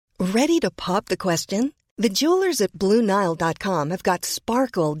Ready to pop the question? The jewelers at BlueNile.com have got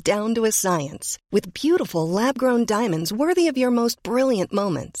sparkle down to a science with beautiful lab-grown diamonds worthy of your most brilliant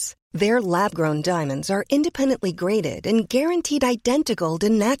moments. Their lab-grown diamonds are independently graded and guaranteed identical to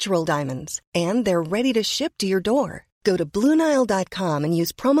natural diamonds, and they're ready to ship to your door. Go to BlueNile.com and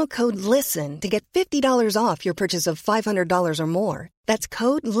use promo code LISTEN to get $50 off your purchase of $500 or more. That's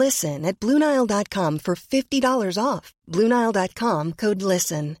code LISTEN at BlueNile.com for $50 off. BlueNile.com, code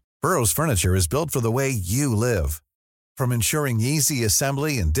LISTEN. Burrow's furniture is built for the way you live. From ensuring easy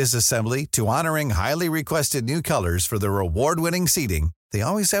assembly and disassembly to honoring highly requested new colors for their award-winning seating, they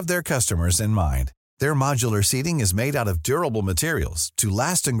always have their customers in mind. Their modular seating is made out of durable materials to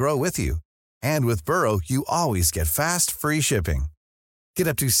last and grow with you. And with Burrow, you always get fast, free shipping. Get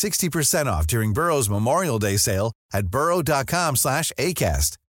up to 60% off during Burrow's Memorial Day sale at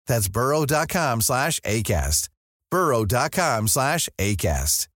burrow.com/ACAST. That's burrow.com/ACAST.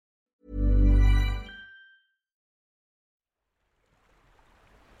 burrow.com/ACAST.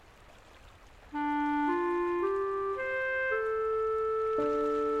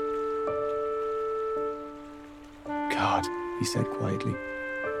 God, he said quietly.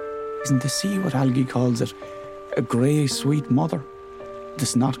 Isn't the sea what Algie calls it? A grey, sweet mother?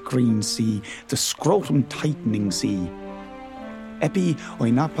 This not green sea, the scrotum-tightening sea. Epi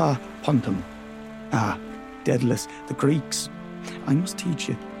oinapa pontum. Ah, Daedalus, the Greeks. I must teach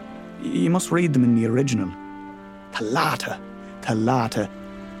you. You must read them in the original. Talata.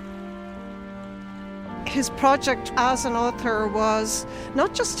 His project as an author was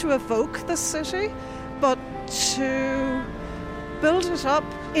not just to evoke the city, but to build it up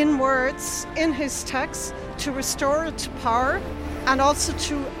in words, in his text, to restore it to power, and also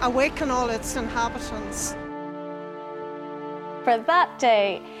to awaken all its inhabitants. For that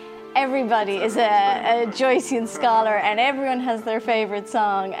day, everybody is a Joycean scholar, and everyone has their favourite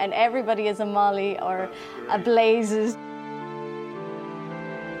song, and everybody is a Molly or a Blazes.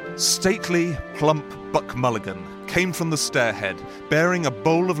 Stately, plump Buck Mulligan came from the stairhead, bearing a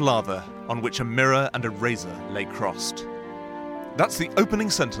bowl of lather on which a mirror and a razor lay crossed. That's the opening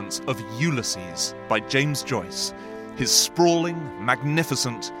sentence of Ulysses by James Joyce, his sprawling,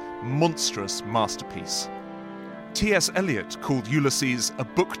 magnificent, monstrous masterpiece. T.S. Eliot called Ulysses a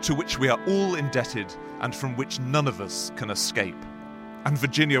book to which we are all indebted and from which none of us can escape. And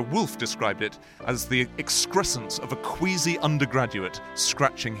Virginia Woolf described it as the excrescence of a queasy undergraduate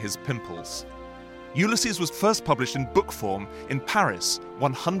scratching his pimples. Ulysses was first published in book form in Paris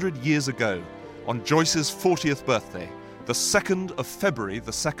 100 years ago, on Joyce's 40th birthday, the 2nd of February,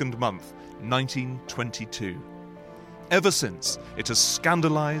 the second month, 1922. Ever since, it has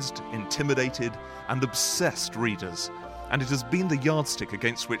scandalised, intimidated, and obsessed readers, and it has been the yardstick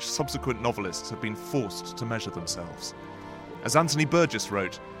against which subsequent novelists have been forced to measure themselves. As Anthony Burgess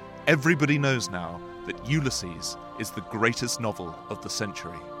wrote, everybody knows now that Ulysses is the greatest novel of the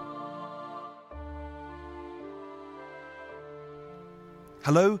century.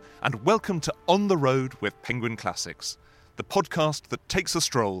 Hello, and welcome to On the Road with Penguin Classics, the podcast that takes a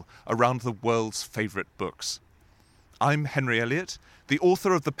stroll around the world's favourite books. I'm Henry Elliott, the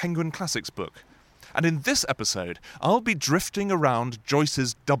author of the Penguin Classics book, and in this episode I'll be drifting around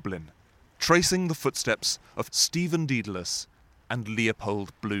Joyce's Dublin, tracing the footsteps of Stephen Dedalus and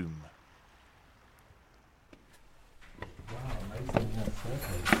Leopold Bloom. Wow, amazing. Yeah,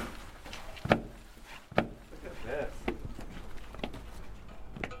 perfect.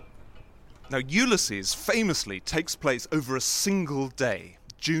 Now, Ulysses famously takes place over a single day,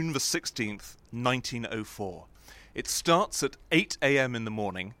 June the 16th, 1904. It starts at 8 a.m. in the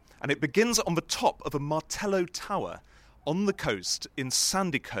morning, and it begins on the top of a Martello Tower on the coast in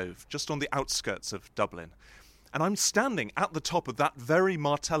Sandy Cove, just on the outskirts of Dublin. And I'm standing at the top of that very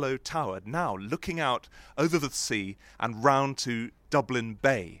Martello Tower now, looking out over the sea and round to Dublin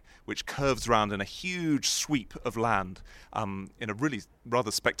Bay, which curves round in a huge sweep of land in a really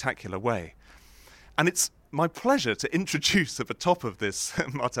rather spectacular way. And it's my pleasure to introduce at the top of this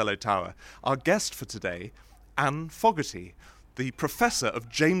Martello Tower our guest for today, Anne Fogarty, the Professor of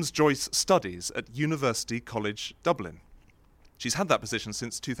James Joyce Studies at University College Dublin. She's had that position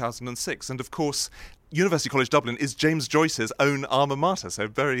since 2006, and of course, University College Dublin is James Joyce's own alma mater, so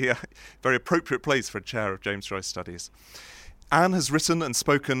very appropriate place for a chair of James Joyce Studies. Anne has written and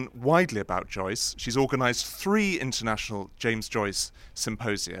spoken widely about Joyce. She's organised 3 international James Joyce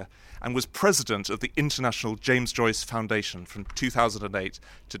symposia and was president of the International James Joyce Foundation from 2008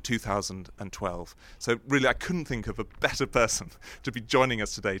 to 2012. So really, I couldn't think of a better person to be joining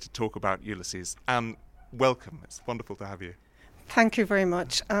us today to talk about Ulysses. Anne, welcome. It's wonderful to have you. Thank you very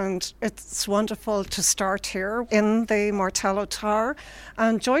much. And it's wonderful to start here in the Martello Tower.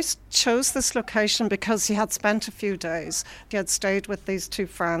 And Joyce chose this location because he had spent a few days. He had stayed with these two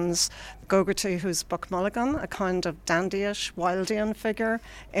friends, Gogarty, who's Buck Mulligan, a kind of dandyish, Wildian figure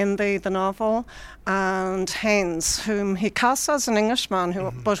in the novel, and Haynes, whom he casts as an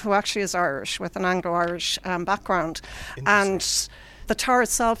Englishman, but who actually is Irish, with an Anglo-Irish background. And the tower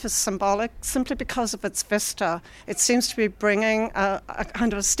itself is symbolic simply because of its vista. It seems to be bringing a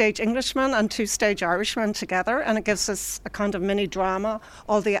kind of a stage Englishman and two stage Irishmen together, and it gives us a kind of mini drama,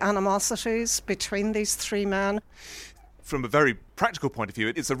 all the animosities between these three men. From a very practical point of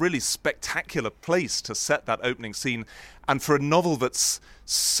view, it's a really spectacular place to set that opening scene. And for a novel that's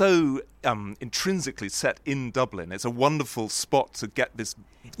so intrinsically set in Dublin, it's a wonderful spot to get this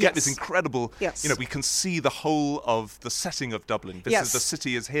incredible, we can see the whole of the setting of Dublin. The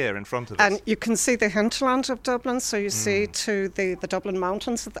city is here in front of us. And you can see the hinterland of Dublin, so you see to the Dublin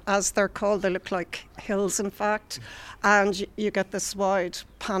Mountains, as they're called. They look like hills, in fact. And you get this wide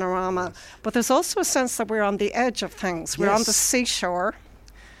panorama. But there's also a sense that we're on the edge of things. We're on the seashore,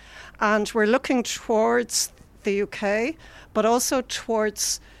 and we're looking towards the UK, but also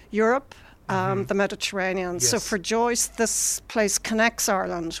towards Europe, the Mediterranean. So for Joyce, this place connects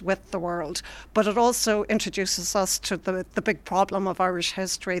Ireland with the world, but it also introduces us to the big problem of Irish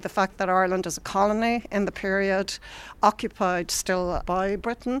history, the fact that Ireland is a colony in the period, occupied still by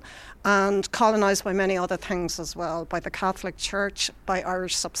Britain, and colonised by many other things as well, by the Catholic Church, by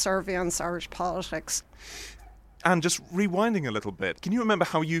Irish subservience, Irish politics. And just rewinding a little bit, can you remember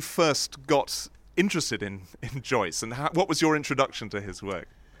how you first got interested in Joyce, and what was your introduction to his work?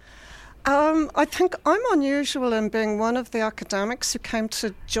 I think I'm unusual in being one of the academics who came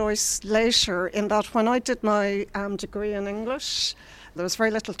to Joyce later, in that when I did my degree in English, there was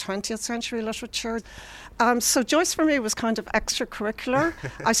very little 20th century literature. So Joyce for me was kind of extracurricular.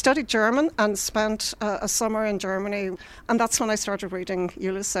 I studied German and spent a summer in Germany, and that's when I started reading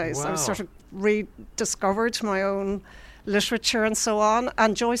Ulysses. Wow. I sort of rediscovered my own literature and so on,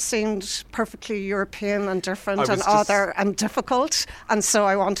 and Joyce seemed perfectly European and different and other and difficult, and so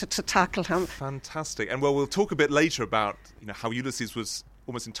I wanted to tackle him. Fantastic. And we'll talk a bit later about how Ulysses was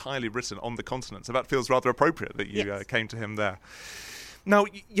almost entirely written on the continent, so that feels rather appropriate that you came to him there. Now,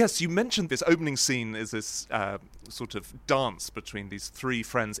 yes, you mentioned this opening scene is this sort of dance between these three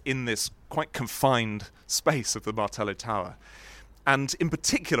friends in this quite confined space of the Martello Tower. And in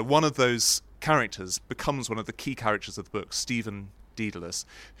particular, one of those characters becomes one of the key characters of the book, Stephen Dedalus,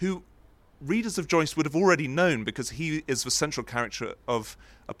 who readers of Joyce would have already known because he is the central character of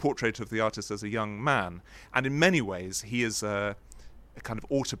a portrait of the artist as a young man. And in many ways, he is a kind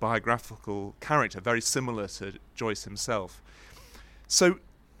of autobiographical character, very similar to Joyce himself. So,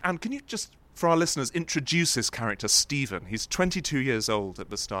 Anne, can you just, for our listeners, introduce this character, Stephen? He's 22 years old at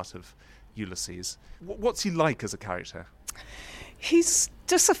the start of Ulysses. What's he like as a character? He's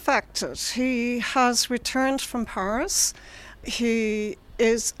disaffected. He has returned from Paris. He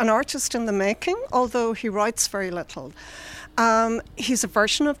is an artist in the making, although he writes very little. He's a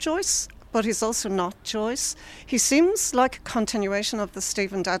version of Joyce, but he's also not Joyce. He seems like a continuation of the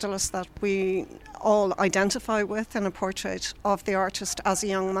Stephen Dedalus that we all identify with in a portrait of the artist as a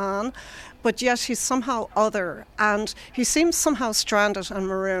young man, but yet he's somehow other, and he seems somehow stranded and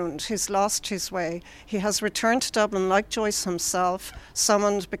marooned. He's lost his way. He has returned to Dublin like Joyce himself,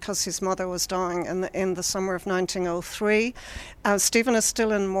 summoned because his mother was dying in the summer of 1903. Stephen is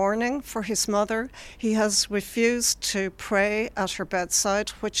still in mourning for his mother. He has refused to pray at her bedside,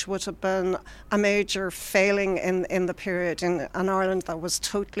 which would have been a major failing in the period in an Ireland that was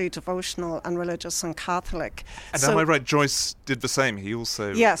totally devotional and religious and Catholic. And am I right, Joyce did the same? He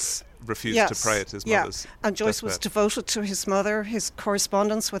also refused to pray at his mother's and Joyce deathbed. Was devoted to his mother. His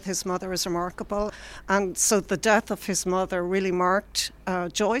correspondence with his mother is remarkable, and so the death of his mother really marked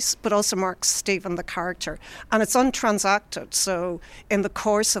Joyce, but also marks Stephen the character, and it's untransacted. So in the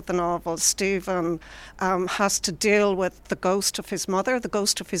course of the novel, Stephen has to deal with the ghost of his mother, the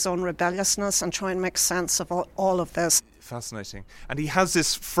ghost of his own rebelliousness, and try and make sense of all of this. Fascinating. And he has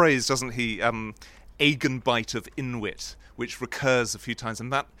this phrase, doesn't he, Eigenbite of inwit, which recurs a few times,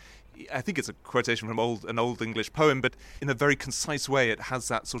 and that, I think it's a quotation from an old English poem, but in a very concise way it has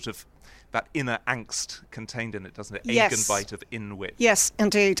that sort of that inner angst contained in it, doesn't it? Yes. Eigenbite of inwit. Yes,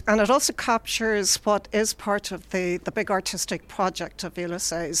 indeed. And it also captures what is part of the big artistic project of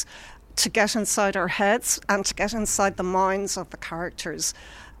Ulysses, to get inside our heads and to get inside the minds of the characters.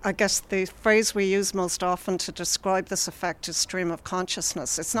 I guess the phrase we use most often to describe this effect is stream of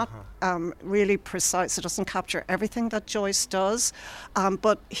consciousness. It's not really precise. It doesn't capture everything that Joyce does,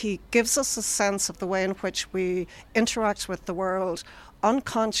 but he gives us a sense of the way in which we interact with the world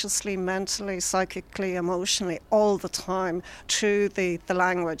unconsciously, mentally, psychically, emotionally, all the time through the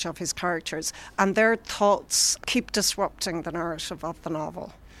language of his characters. And their thoughts keep disrupting the narrative of the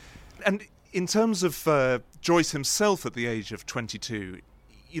novel. And in terms of Joyce himself at the age of 22,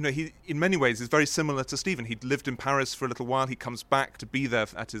 he, in many ways, is very similar to Stephen. He'd lived in Paris for a little while. He comes back to be there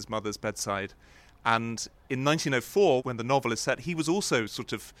at his mother's bedside. And in 1904, when the novel is set, he was also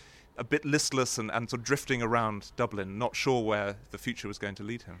sort of a bit listless and sort of drifting around Dublin, not sure where the future was going to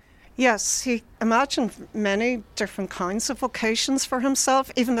lead him. Yes, he imagined many different kinds of vocations for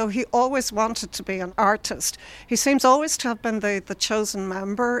himself, even though he always wanted to be an artist. He seems always to have been the chosen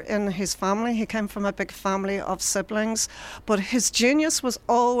member in his family. He came from a big family of siblings, but his genius was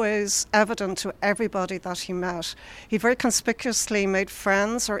always evident to everybody that he met. He very conspicuously made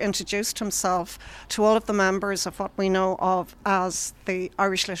friends or introduced himself to all of the members of what we know of as the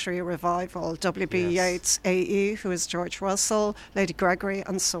Irish Literary Revival, W.B. Yeats, A.E., who is George Russell, Lady Gregory,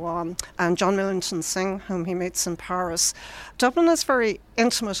 and so on. And John Millington Synge, whom he meets in Paris. Dublin is very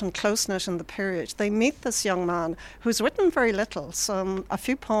intimate and close-knit in the period. They meet this young man who's written very little, a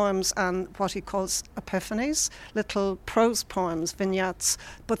few poems and what he calls epiphanies, little prose poems, vignettes,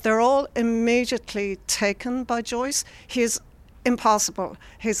 but they're all immediately taken by Joyce. He is impossible.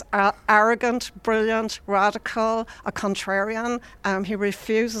 He's arrogant, brilliant, radical, a contrarian. He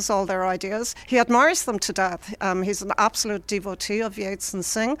refuses all their ideas. He admires them to death. He's an absolute devotee of Yeats and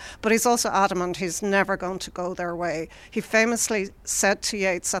Synge, but he's also adamant he's never going to go their way. He famously said to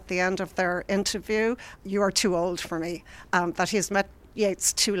Yeats at the end of their interview, "You are too old for me," that he's met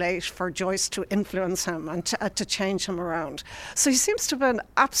Yeats too late for Joyce to influence him and to change him around. So he seems to have been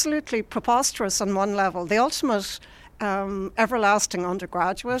absolutely preposterous on one level, the ultimate everlasting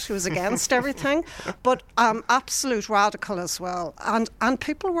undergraduate who was against everything, but absolute radical as well. And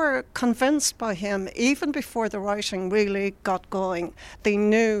people were convinced by him even before the writing really got going. They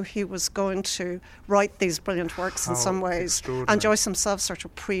knew he was going to write these brilliant works in some ways. And Joyce himself sort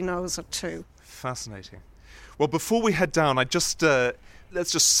of pre-knows it too. Fascinating. Well, before we head down, let's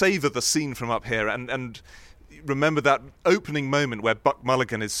just savour the scene from up here and remember that opening moment where Buck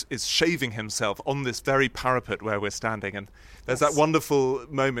Mulligan is shaving himself on this very parapet where we're standing, and there's that wonderful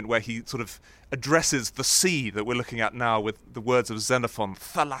moment where he sort of addresses the sea that we're looking at now with the words of Xenophon,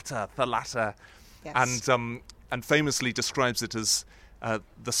 Thalata, Thalata, and famously describes it as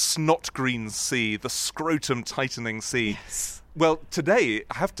the snot-green sea, the scrotum-tightening sea. Yes. Well, today,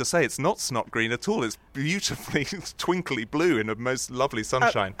 I have to say, it's not snot green at all. It's beautifully twinkly blue in a most lovely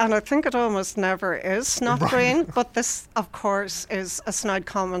sunshine. And I think it almost never is snot green, but this, of course, is a snide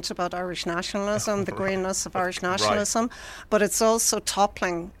comment about Irish nationalism, the greenness of Irish nationalism, but it's also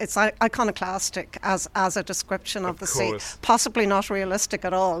toppling. It's iconoclastic as a description of the sea. Possibly not realistic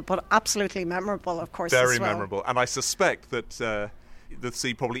at all, but absolutely memorable, of course, Very as well. memorable. And I suspect that the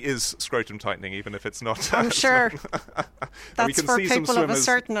sea probably is scrotum tightening, even if it's not. I'm sure. That's for people of a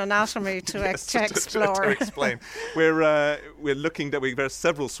certain anatomy to explore. To explain. We're looking. There are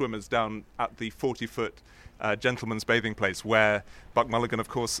several swimmers down at the 40-foot gentleman's bathing place where Buck Mulligan, of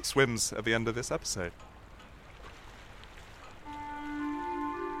course, swims at the end of this episode.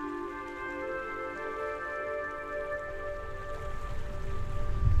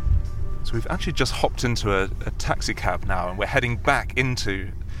 So we've actually just hopped into a taxi cab now, and we're heading back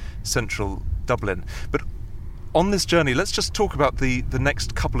into central Dublin. But on this journey, let's just talk about the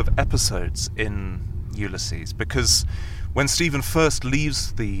next couple of episodes in Ulysses, because when Stephen first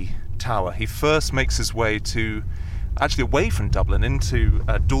leaves the tower, he first makes his way away from Dublin into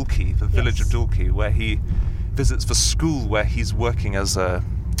Dalkey, the village of Dalkey, where he visits the school where he's working as a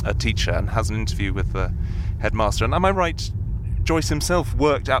teacher and has an interview with the headmaster. And am I right, Joyce himself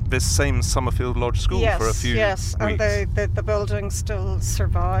worked at this same Summerfield Lodge School for a few weeks. And the building still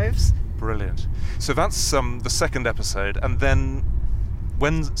survives. Brilliant. So that's the second episode, and then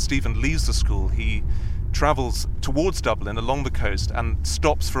when Stephen leaves the school, he travels towards Dublin along the coast and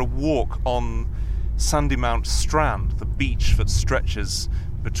stops for a walk on Sandymount Strand, the beach that stretches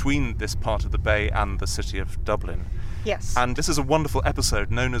between this part of the bay and the city of Dublin. Yes. And this is a wonderful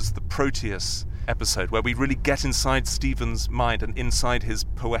episode known as the Proteus episode, where we really get inside Stephen's mind and inside his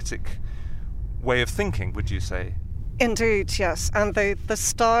poetic way of thinking, would you say? Indeed, yes. And the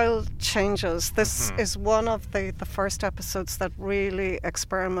style changes. This is one of the first episodes that really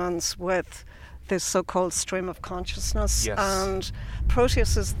experiments with the so-called stream of consciousness. Yes. And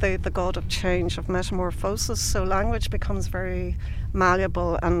Proteus is the god of change, of metamorphosis, so language becomes very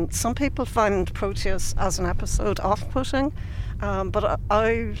malleable, and some people find Proteus as an episode off-putting, but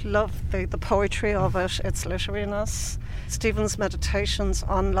I love the poetry of it, its literariness, Stephen's meditations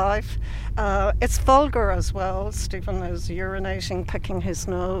on life. It's vulgar as well. Stephen is urinating, picking his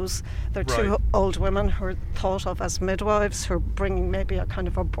nose. There are two old women who are thought of as midwives who are bringing maybe a kind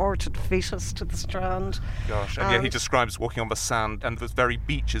of aborted fetus to the strand. Gosh, and yeah, he describes walking on the sand, and the very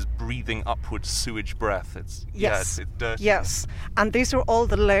beach is breathing upward sewage breath. It's it's dirty. Yes, and these are all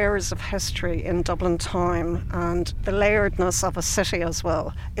the layers of history in Dublin time, and the layeredness of a city as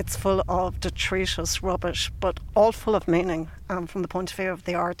well. It's full of detritus, rubbish, but all full of meaning from the point of view of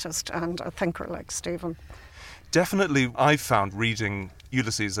the artist and a thinker like Stephen. Definitely, I've found reading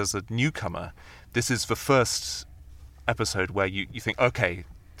Ulysses as a newcomer, this is the first episode where you think, okay,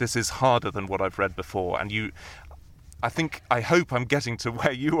 this is harder than what I've read before, and I hope I'm getting to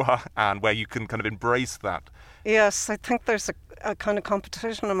where you are, Anne, where you can kind of embrace that. Yes, I think there's a kind of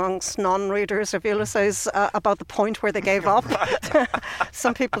competition amongst non-readers of Ulysses about the point where they gave up.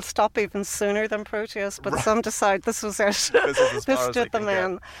 Some people stop even sooner than Proteus, but some decide this was it. This did them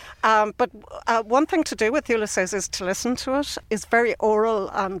in. But one thing to do with Ulysses is to listen to it. It's very oral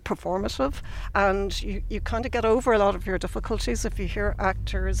and performative, and you kind of get over a lot of your difficulties if you hear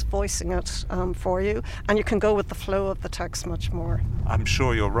actors voicing it for you, and you can go with the flow of the text much more. I'm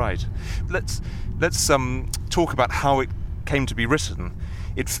sure you're right. Let's talk about how it came to be written.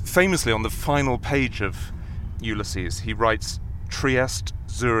 It's famously on the final page of Ulysses, he writes Trieste,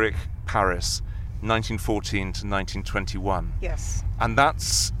 Zurich, Paris, 1914 to 1921. Yes. And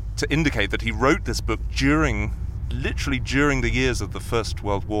that's to indicate that he wrote this book literally during the years of the First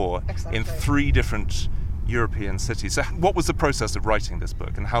World War. Exactly. In 3 different European cities. So what was the process of writing this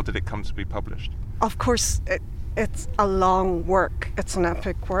book, and how did it come to be published? Of course, it's a long work. It's an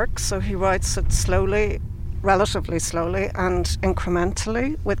epic work, so he writes it slowly, relatively slowly and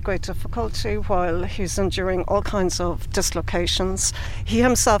incrementally with great difficulty while he's enduring all kinds of dislocations. He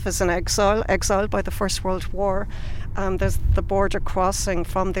himself is in exiled by the First World War. There's the border crossing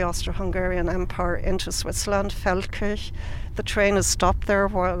from the Austro-Hungarian Empire into Switzerland, Feldkirch. The train is stopped there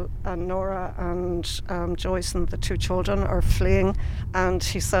while Nora and Joyce and the 2 children are fleeing, and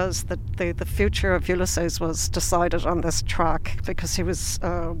he says that the future of Ulysses was decided on this track because he was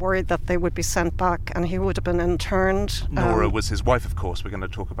worried that they would be sent back and he would have been interned. Nora was his wife, of course. We're going to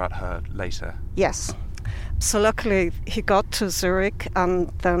talk about her later. Yes. So luckily he got to Zurich,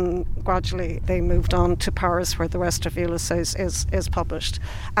 and then gradually they moved on to Paris, where the rest of Ulysses is published.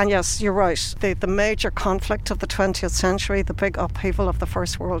 And yes, you're right, the major conflict of the 20th century, the big upheaval of the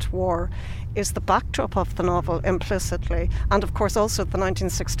First World War, is the backdrop of the novel implicitly, and of course also the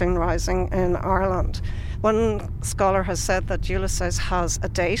 1916 Rising in Ireland. One scholar has said that Ulysses has a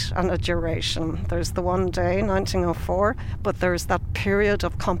date and a duration. There's the one day, 1904, but there's that period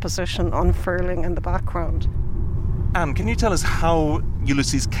of composition unfurling in the background. Anne, can you tell us how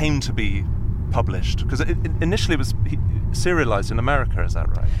Ulysses came to be published? Because initially it was serialized in America, is that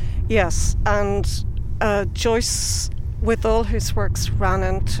right? Yes, and Joyce, with all his works, ran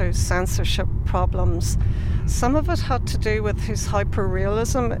into censorship problems. Some of it had to do with his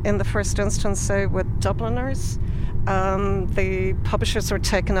hyper-realism in the first instance, say, with Dubliners. The publishers were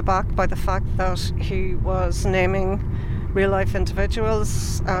taken aback by the fact that he was naming real-life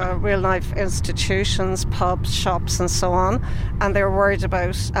individuals, real-life institutions, pubs, shops, and so on, and they were worried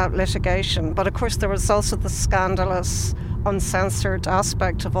about litigation. But of course there was also the scandalous, uncensored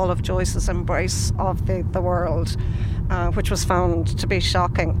aspect of all of Joyce's embrace of the world, which was found to be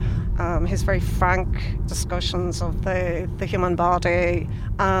shocking. His very frank discussions of the human body,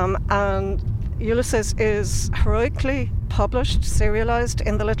 and Ulysses is heroically published, serialized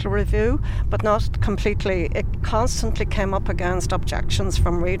in the Little Review, but not completely. It constantly came up against objections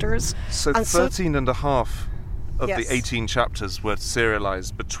from readers. So 13 and a half of yes. the 18 chapters were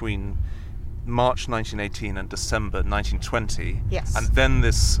serialized between March 1918 and December 1920. Yes. And then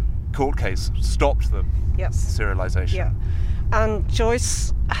this court case stopped the serialization. Yeah. And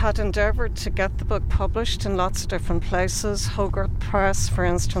Joyce had endeavoured to get the book published in lots of different places. Hogarth Press, for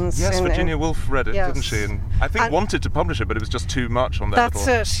instance. Yes, Virginia Woolf read it, yes. didn't she? And I think wanted to publish it, but it was just too much on that. That's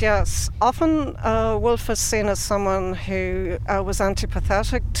it, yes. Often Woolf is seen as someone who was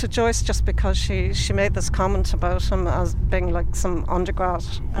antipathetic to Joyce just because she made this comment about him as being like some undergrad.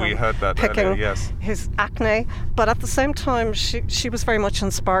 We heard that picking earlier, yes. his acne. But at the same time, she was very much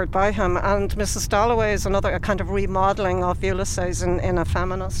inspired by him. And Mrs. Dalloway is a kind of remodelling of Ulysses in a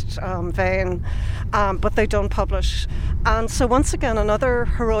feminine feminist vein, but they don't publish. And so once again, another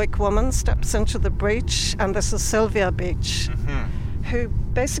heroic woman steps into the breach, and this is Sylvia Beach, who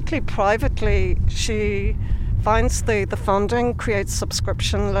basically privately, she finds the funding, creates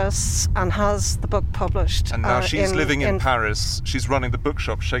subscription lists, and has the book published. And now she's living in Paris. She's running the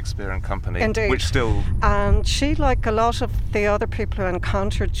bookshop Shakespeare and Company. Indeed. Which still... And she, like a lot of the other people who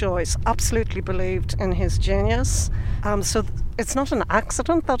encountered Joyce, absolutely believed in his genius. So it's not an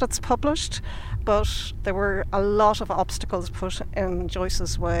accident that it's published, but there were a lot of obstacles put in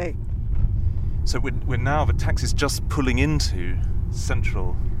Joyce's way. So we're now, the taxi's just pulling into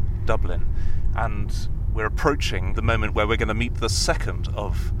central Dublin, and we're approaching the moment where we're going to meet the second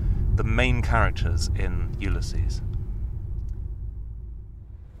of the main characters in Ulysses.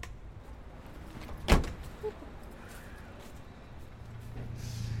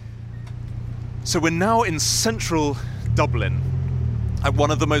 So we're now in central Dublin, at one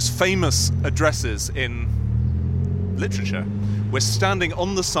of the most famous addresses in literature. We're standing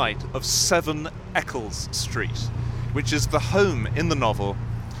on the site of 7 Eccles Street, which is the home in the novel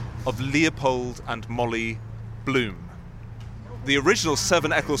of Leopold and Molly Bloom. The original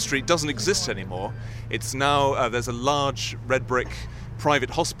 7 Eccles Street doesn't exist anymore. It's now, there's a large red brick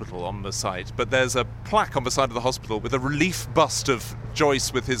private hospital on the site, but there's a plaque on the side of the hospital with a relief bust of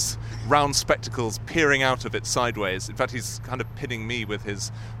Joyce with his round spectacles peering out of it sideways. In fact, he's kind of pinning me with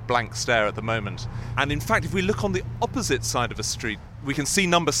his blank stare at the moment. And in fact, if we look on the opposite side of a street, we can see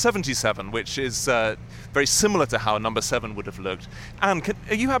number 77, which is very similar to how number 7 would have looked. Anne,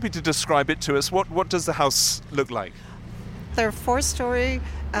 are you happy to describe it to us? What does the house look like? They're 4-storey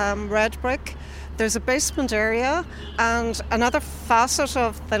red brick. There's a basement area, and another facet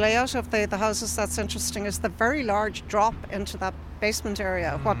of the layout of the houses that's interesting is the very large drop into that basement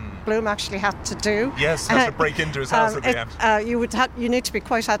area, what Bloom actually had to do. Yes, had to break into his house at the end. You need to be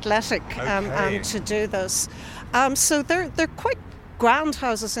quite athletic to do this. So they're quite grand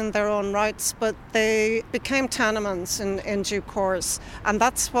houses in their own rights, but they became tenements in due course, and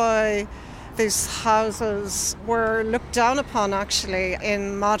that's why these houses were looked down upon actually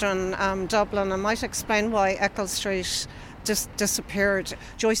in modern Dublin. I might explain why Eccles Street disappeared.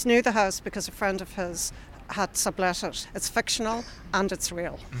 Joyce knew the house because a friend of his had sublet it. It's fictional and it's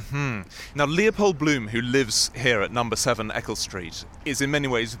real. Mm-hmm. Now, Leopold Bloom, who lives here at number 7 Eccles Street, is in many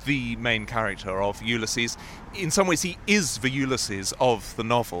ways the main character of Ulysses. In some ways, he is the Ulysses of the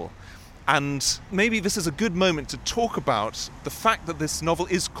novel. And maybe this is a good moment to talk about the fact that this novel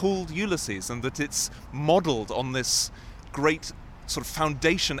is called Ulysses and that it's modelled on this great sort of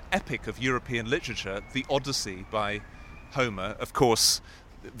foundation epic of European literature, the Odyssey by Homer. Of course,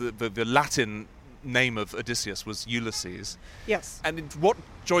 the Latin name of Odysseus was Ulysses. Yes. And what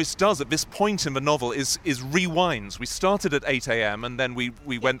Joyce does at this point in the novel is rewinds. We started at 8 a.m. and then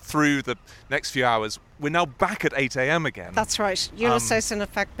we went through the next few hours. We're now back at 8 a.m. again. That's right. Ulysses, in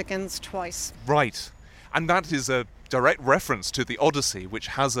effect, begins twice. Right. And that is a direct reference to the Odyssey, which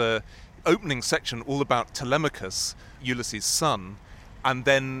has a opening section all about Telemachus, Ulysses' son, and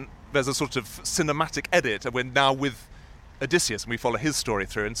then there's a sort of cinematic edit, and we're now with Odysseus, and we follow his story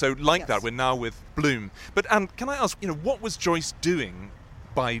through. And so, like that, we're now with Bloom. But can I ask, what was Joyce doing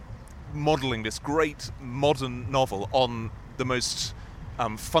by modelling this great modern novel on the most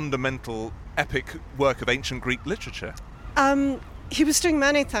fundamental epic work of ancient Greek literature? He was doing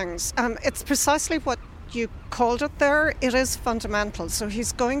many things. It's precisely what you called it there. It is fundamental. So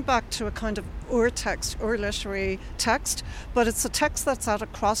he's going back to a kind of ur-text, ur-literary text, but it's a text that's at a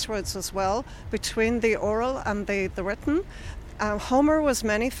crossroads as well between the oral and the written. Homer was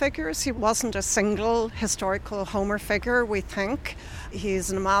many figures. He wasn't a single historical Homer figure, we think. He's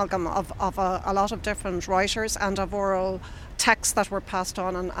an amalgam of a lot of different writers and of oral texts that were passed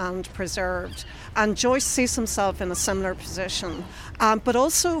on and preserved. And Joyce sees himself in a similar position. But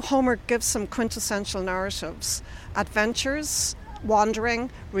also Homer gives some quintessential narratives: adventures, wandering,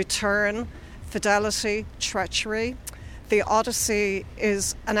 return, fidelity, treachery. The Odyssey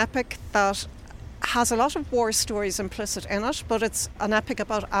is an epic that has a lot of war stories implicit in it, but it's an epic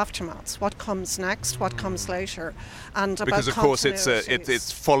about aftermaths, what comes next, what comes later, and about because of course it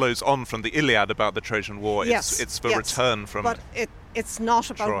follows on from the Iliad about the Trojan War. Yes, it's the return from. But it's not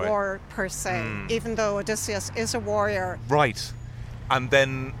about Troy. war per se, even though Odysseus is a warrior. Right. And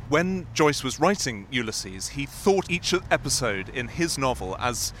then when Joyce was writing Ulysses, he thought each episode in his novel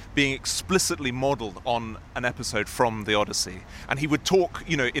as being explicitly modelled on an episode from the Odyssey. And he would talk,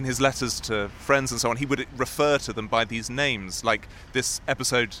 in his letters to friends and so on, he would refer to them by these names. Like this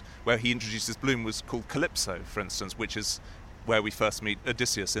episode where he introduces Bloom was called Calypso, for instance, which is where we first meet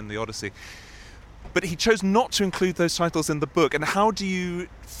Odysseus in the Odyssey. But he chose not to include those titles in the book. And how do you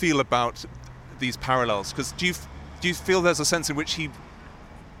feel about these parallels? Because do you feel there's a sense in which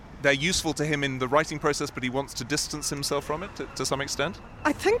they're useful to him in the writing process, but he wants to distance himself from it to some extent?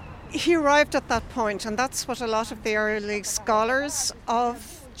 I think he arrived at that point, and that's what a lot of the early scholars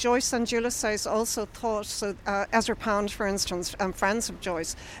of Joyce and Ulysses also thought. So Ezra Pound, for instance, friends of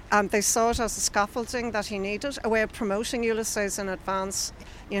Joyce, they saw it as a scaffolding that he needed, a way of promoting Ulysses in advance.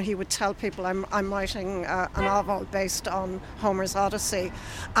 You know, he would tell people, I'm writing a novel based on Homer's Odyssey,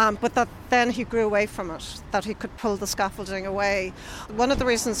 but that then he grew away from it, that he could pull the scaffolding away. One of the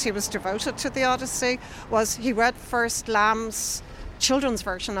reasons he was devoted to the Odyssey was he read first Lamb's children's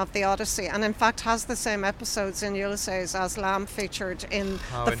version of the Odyssey, and in fact has the same episodes in Ulysses as Lamb featured in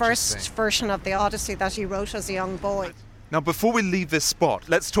the first version of the Odyssey that he wrote as a young boy. Now, before we leave this spot,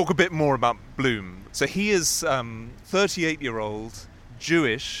 let's talk a bit more about Bloom. So he is 38-year-old,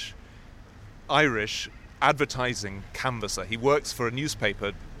 Jewish, Irish advertising canvasser. He works for a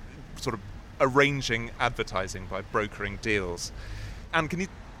newspaper, sort of arranging advertising by brokering deals. And can you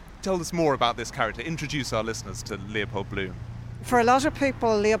tell us more about this character? Introduce our listeners to Leopold Bloom. For a lot of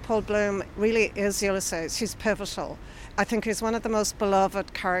people, Leopold Bloom really is Ulysses. He's pivotal. I think he's one of the most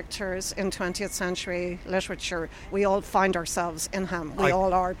beloved characters in 20th century literature. We all find ourselves in him. We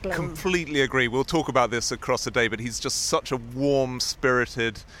all are Bloom. Completely agree. We'll talk about this across the day, but he's just such a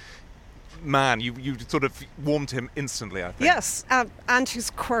warm-spirited man. You sort of warmed to him instantly, I think. Yes, and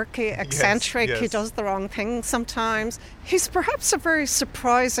he's quirky, eccentric. Yes. He does the wrong thing sometimes. He's perhaps a very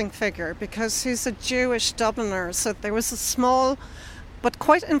surprising figure because he's a Jewish Dubliner. So there was a small but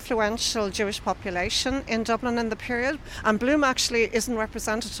quite influential Jewish population in Dublin in the period. And Bloom actually isn't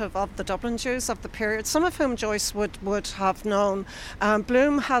representative of the Dublin Jews of the period, some of whom Joyce would have known.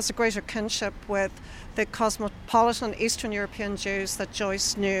 Bloom has a greater kinship with the cosmopolitan Eastern European Jews that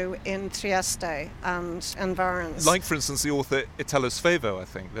Joyce knew in Trieste and environs. Like, for instance, the author Italo Svevo, I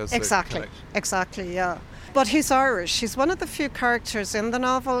think. There's Exactly, yeah. But he's Irish. He's one of the few characters in the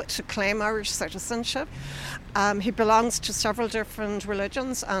novel to claim Irish citizenship. He belongs to several different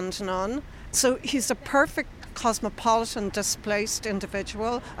religions and none. So he's a perfect cosmopolitan, displaced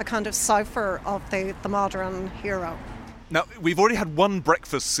individual, a kind of cipher of the modern hero. Now, we've already had one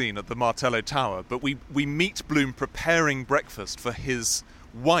breakfast scene at the Martello Tower, but we meet Bloom preparing breakfast for his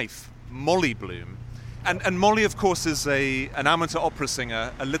wife, Molly Bloom. And Molly, of course, is an amateur opera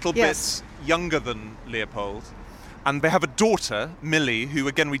singer, a little bit younger than Leopold. And they have a daughter, Millie, who,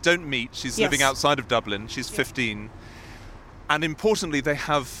 again, we don't meet. She's living outside of Dublin. She's 15. And importantly, they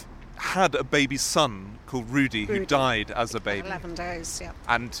have had a baby son called Rudy, who died as a baby. 11 days, yeah.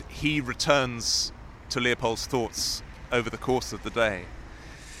 And he returns to Leopold's thoughts over the course of the day.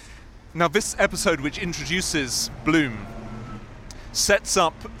 Now, this episode, which introduces Bloom, sets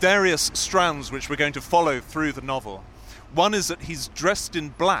up various strands which we're going to follow through the novel. One is that he's dressed in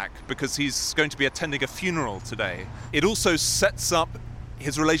black because he's going to be attending a funeral today. It also sets up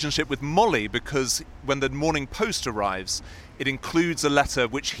his relationship with Molly because when the Morning Post arrives, it includes a letter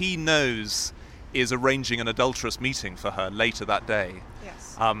which he knows is arranging an adulterous meeting for her later that day.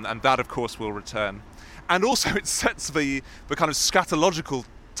 Yes. And that, of course, will return. And also it sets the kind of scatological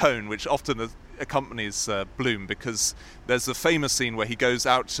tone which often accompanies Bloom, because there's a famous scene where he goes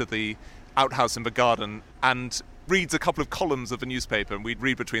out to the outhouse in the garden and reads a couple of columns of a newspaper, and we'd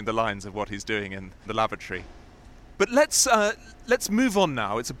read between the lines of what he's doing in the lavatory. But let's move on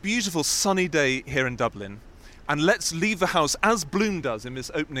now. It's a beautiful sunny day here in Dublin, and let's leave the house as Bloom does in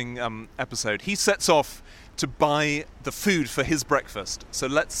this opening episode. He sets off to buy the food for his breakfast, so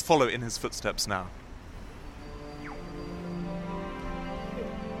let's follow in his footsteps now.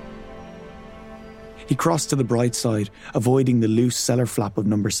 He crossed to the bright side, avoiding the loose cellar flap of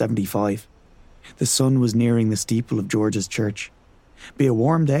number 75. The sun was nearing the steeple of George's Church. Be a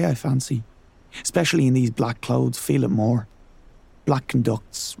warm day, I fancy. Especially in these black clothes, feel it more. Black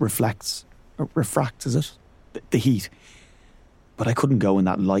conducts, refracts, is it? The heat. But I couldn't go in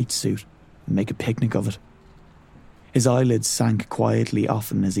that light suit and make a picnic of it. His eyelids sank quietly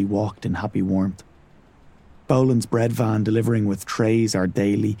often as he walked in happy warmth. Boland's bread van delivering with trays are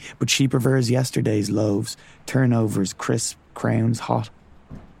daily, but she prefers yesterday's loaves, turnovers crisp, crowns hot.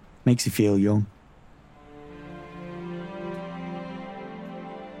 Makes you feel young.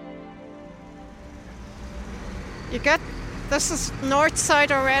 This is north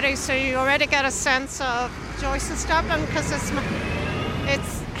side already, so you already get a sense of Joyce's Dublin because it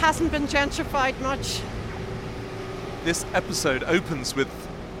hasn't been gentrified much. This episode opens with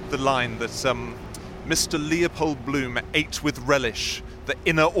the line that Mr. Leopold Bloom ate with relish the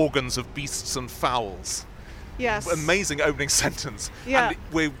inner organs of beasts and fowls. Yes. Amazing opening sentence. Yeah. And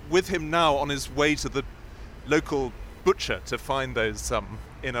we're with him now on his way to the local butcher to find those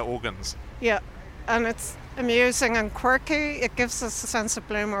inner organs. Yeah, and it's amusing and quirky. It gives us a sense of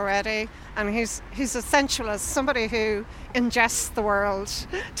Bloom already. And he's a sensualist, somebody who ingests the world,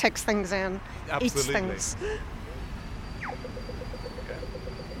 takes things in, eats Absolutely. things.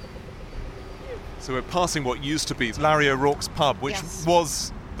 So we're passing what used to be Larry O'Rourke's pub, which Yes.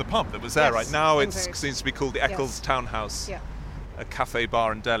 was the pub that was there. Yes, Right now it indeed. seems to be called the Eccles Yes. Townhouse, Yeah. a cafe,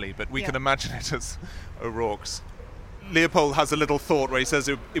 bar and deli, but we Yeah. can imagine it as O'Rourke's. Leopold has a little thought where he says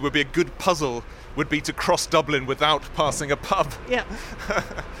it would be a good puzzle would be to cross Dublin without passing a pub. Yeah,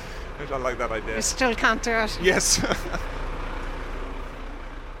 I like that idea. you still can't do it. Yes.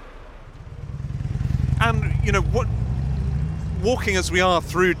 And, you know, walking as we are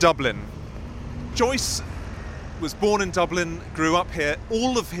through Dublin, Joyce was born in Dublin, grew up here.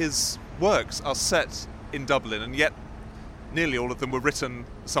 All of his works are set in Dublin, and yet nearly all of them were written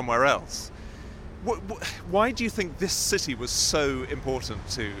somewhere else. Why do you think this city was so important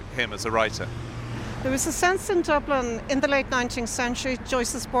to him as a writer? There was a sense in Dublin in the late 19th century,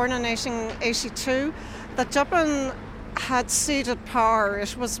 Joyce was born in 1882, that Dublin had ceded power.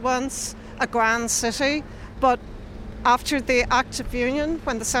 It was once a grand city, but after the Act of Union,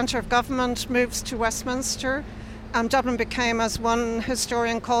 when the centre of government moves to Westminster, Dublin became, as one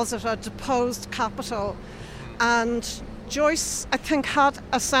historian calls it, a deposed capital. And Joyce, I think, had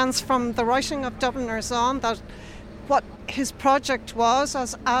a sense from the writing of Dubliners on that what his project was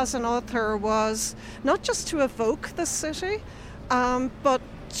as an author was not just to evoke the city, but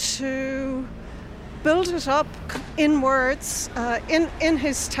to build it up in words, in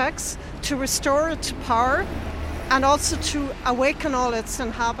his text, to restore it to power, and also to awaken all its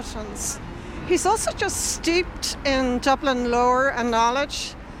inhabitants. He's also just steeped in Dublin lore and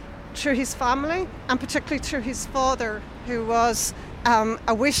knowledge through his family, and particularly through his father, who was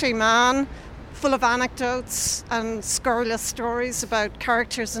a witty man, full of anecdotes and scurrilous stories about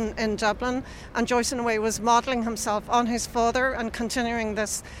characters in Dublin. And Joyce, in a way, was modelling himself on his father and continuing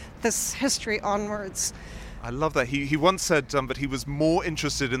this history onwards. I love that. He once said that he was more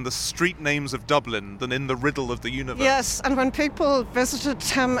interested in the street names of Dublin than in the riddle of the universe. Yes, and when people visited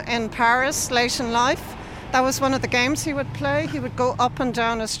him in Paris late in life, that was one of the games he would play. He would go up and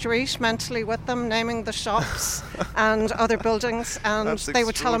down a street mentally with them, naming the shops and other buildings, and That's they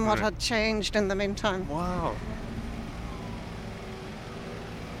would tell him what extraordinary. had changed in the meantime. Wow.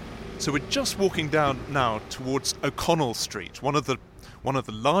 So we're just walking down now towards O'Connell Street, one of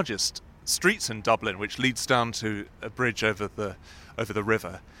the largest streets in Dublin, which leads down to a bridge over the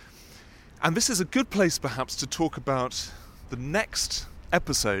river. And this is a good place perhaps to talk about the next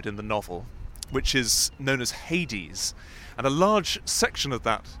episode in the novel, which is known as Hades. And a large section of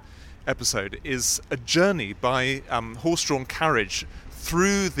that episode is a journey by horse-drawn carriage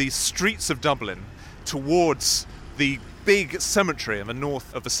through the streets of Dublin towards the big cemetery in the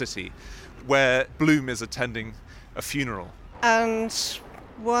north of the city, where Bloom is attending a funeral. And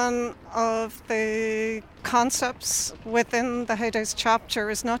one of the concepts within the Hades chapter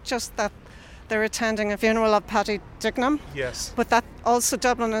is not just that they're attending a funeral of Paddy Dignam, Yes. but that also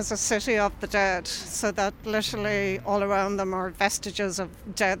Dublin is a city of the dead, so that literally all around them are vestiges of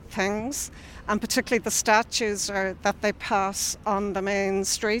dead things, and particularly the statues that they pass on the main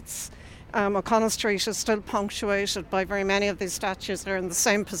streets. O'Connell Street is still punctuated by very many of these statues. They're in the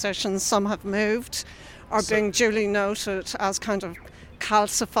same position. Some have moved, or being duly noted as kind of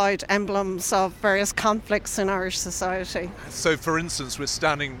calcified emblems of various conflicts in Irish society. So, for instance, we're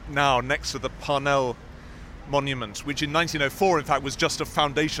standing now next to the Parnell Monument, which in 1904, in fact, was just a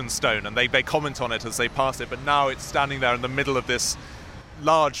foundation stone, and they comment on it as they pass it, but now it's standing there in the middle of this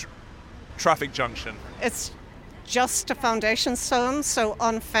large traffic junction. It's just a foundation stone, so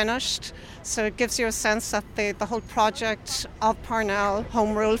unfinished. So it gives you a sense that the whole project of Parnell,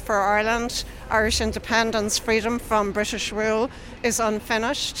 Home Rule for Ireland, Irish independence, freedom from British rule, is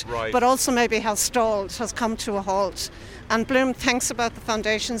unfinished, Right. but also maybe has stalled, has come to a halt. And Bloom thinks about the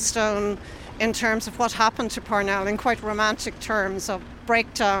foundation stone in terms of what happened to Parnell in quite romantic terms of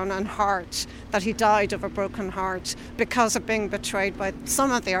breakdown and heart, that he died of a broken heart because of being betrayed by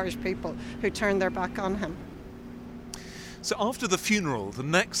some of the Irish people who turned their back on him. So after the funeral, the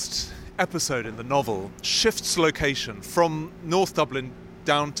next episode in the novel shifts location from North Dublin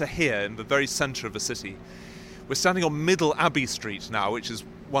down to here in the very centre of the city. We're standing on Middle Abbey Street now, which is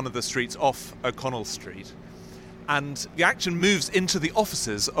one of the streets off O'Connell Street. And the action moves into the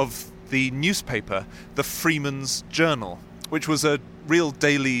offices of the newspaper, the Freeman's Journal, which was a real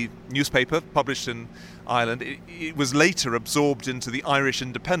daily newspaper published in Ireland. It was later absorbed into the Irish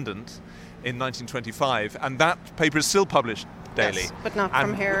Independent, in 1925, and that paper is still published daily. Yes, but not And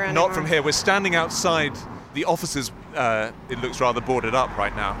from here Not anymore. from here. We're standing outside the offices. It looks rather boarded up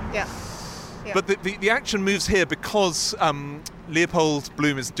right now. Yeah. Yeah. But the action moves here because Leopold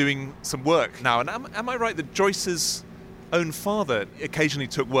Bloom is doing some work now. And am I right that Joyce's own father occasionally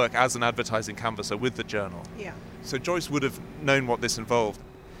took work as an advertising canvasser with the journal? Yeah. So Joyce would have known what this involved.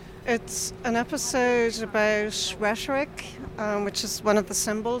 It's an episode about rhetoric, which is one of the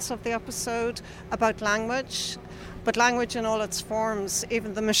symbols of the episode, about language, but language in all its forms.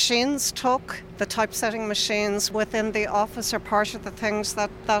 Even the machines talk, the typesetting machines within the office are part of the things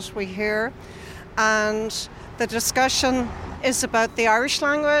that we hear. And the discussion is about the Irish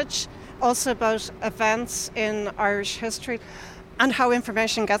language, also about events in Irish history, and how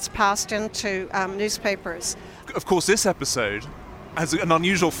information gets passed into newspapers. Of course, this episode has an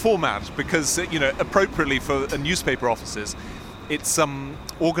unusual format because, appropriately for newspaper offices, it's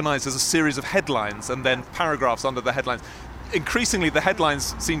organised as a series of headlines and then paragraphs under the headlines. Increasingly, the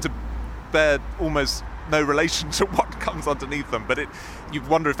headlines seem to bear almost no relation to what comes underneath them, but you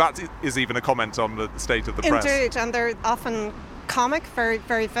wonder if that is even a comment on the state of the press. Indeed, and they're often comic, very,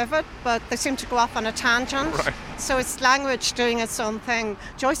 very vivid, but they seem to go off on a tangent. Right. So it's language doing its own thing.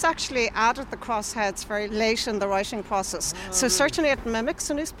 Joyce actually added the crossheads very late in the writing process. So certainly it mimics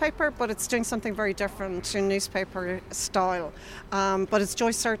a newspaper, but it's doing something very different in newspaper style. But it's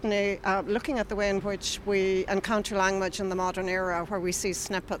Joyce certainly looking at the way in which we encounter language in the modern era, where we see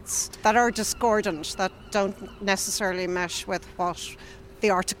snippets that are discordant, that don't necessarily mesh with what the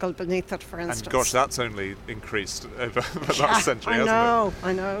article beneath it, for instance. And gosh, that's only increased over the last century, hasn't it?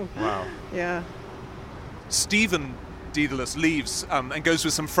 I know. Wow. Yeah. Stephen Dedalus leaves and goes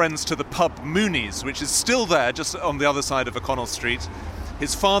with some friends to the pub Mooney's, which is still there, just on the other side of O'Connell Street.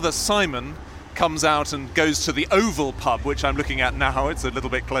 His father, Simon, comes out and goes to the Oval pub, which I'm looking at now. It's a little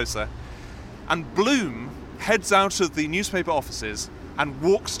bit closer. And Bloom heads out of the newspaper offices and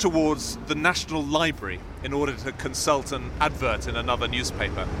walks towards the National Library in order to consult an advert in another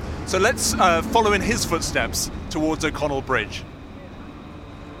newspaper. So let's follow in his footsteps towards O'Connell Bridge.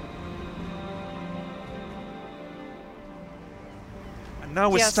 And now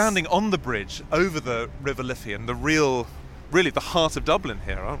we're standing on the bridge over the River Liffey, and really the heart of Dublin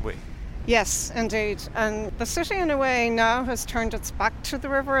here, aren't we? Yes, indeed. And the city, in a way, now has turned its back to the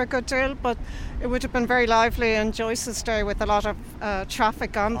river a good deal, but it would have been very lively in Joyce's day with a lot of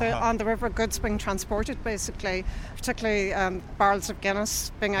traffic on the river, goods being transported, basically, particularly barrels of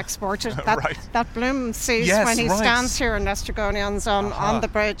Guinness being exported. That Bloom sees when he stands here in Lestragonians on the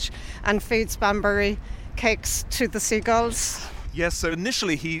bridge and feeds Banbury cakes to the seagulls. Yes, so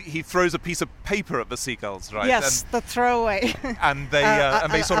initially he throws a piece of paper at the seagulls, right? Yes, the throwaway. And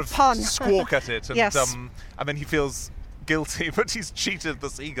they sort of pun. squawk at it, and, yes. And then he feels guilty, but he's cheated the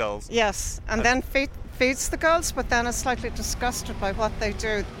seagulls. Yes, and then feeds the gulls, but then is slightly disgusted by what they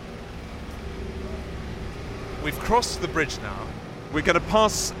do. We've crossed the bridge now. We're going to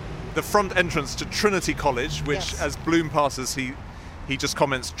pass the front entrance to Trinity College, which, as Bloom passes, he just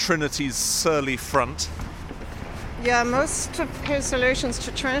comments Trinity's surly front. Yeah, most of his allusions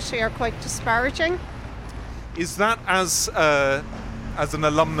to Trinity are quite disparaging. Is that as an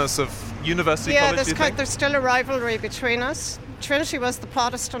alumnus of University College, do you think? There's still a rivalry between us. Trinity was the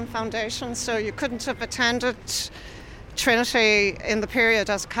Protestant foundation, so you couldn't have attended Trinity in the period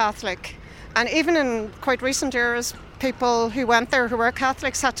as a Catholic. And even in quite recent years, people who went there who were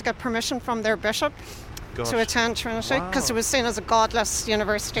Catholics had to get permission from their bishop to attend Trinity, because it was seen as a godless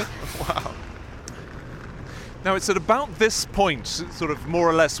university. Wow. Now, it's at about this point, sort of more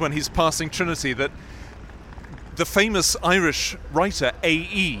or less when he's passing Trinity, that the famous Irish writer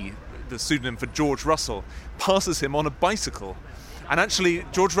A.E., the pseudonym for George Russell, passes him on a bicycle. And actually,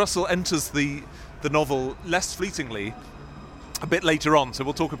 George Russell enters the novel less fleetingly a bit later on, so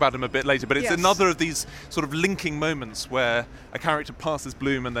we'll talk about him a bit later. But it's another of these sort of linking moments where a character passes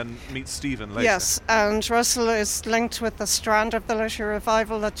Bloom and then meets Stephen later. Yes, and Russell is linked with the strand of the literary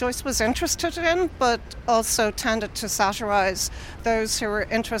revival that Joyce was interested in, but also tended to satirise those who were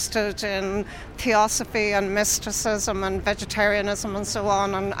interested in theosophy and mysticism and vegetarianism and so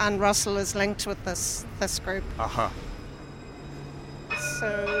on, and Russell is linked with this group.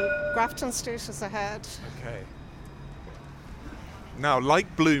 So Grafton Street is ahead. Okay. Now,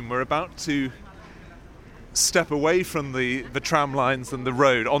 like Bloom, we're about to step away from the tram lines and the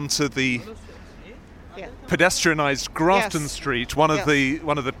road onto the pedestrianised Grafton Street, one of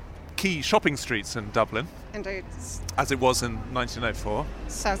the key shopping streets in Dublin. Indeed. As it was in 1904.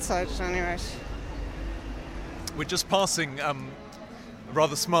 South side, at any rate. We're just passing a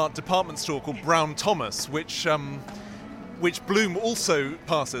rather smart department store called Brown Thomas, which which Bloom also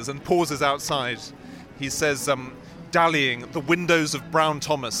passes and pauses outside. He says, dallying, the windows of Brown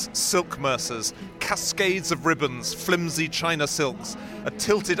Thomas, silk mercers, cascades of ribbons, flimsy china silks, a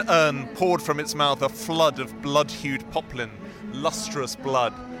tilted urn poured from its mouth a flood of blood-hued poplin, lustrous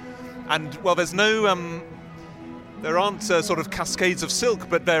blood. And, well, there's no, there aren't sort of cascades of silk,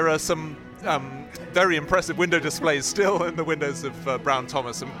 but there are some very impressive window displays still in the windows of Brown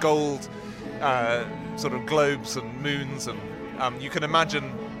Thomas, some gold sort of globes and moons, and you can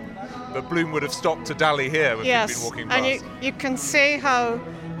imagine that Bloom would have stopped to dally here if he'd been walking past. And you can see how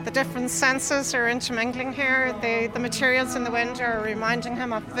the different senses are intermingling here. The materials in the window are reminding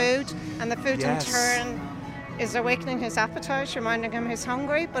him of food, and the food in turn is awakening his appetite, reminding him he's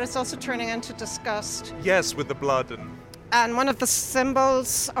hungry, but it's also turning into disgust. Yes, with the blood. And one of the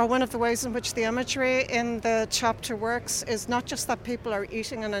symbols, or one of the ways in which the imagery in the chapter works, is not just that people are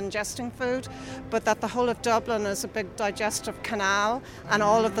eating and ingesting food, but that the whole of Dublin is a big digestive canal, and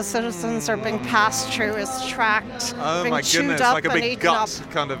all of the citizens are being passed through his tract, oh being my chewed goodness, up like a and big eaten gut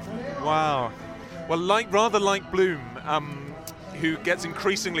up. kind of, wow. Well, rather like Bloom, who gets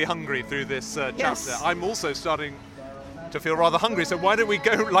increasingly hungry through this chapter, I'm also starting to feel rather hungry, so why don't we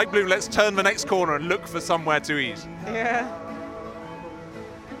go, like Bloom, let's turn the next corner and look for somewhere to eat. Yeah.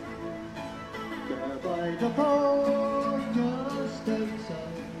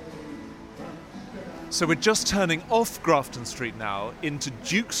 So we're just turning off Grafton Street now into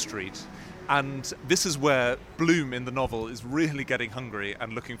Duke Street, and this is where Bloom in the novel is really getting hungry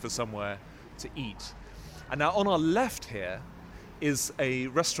and looking for somewhere to eat. And now on our left here is a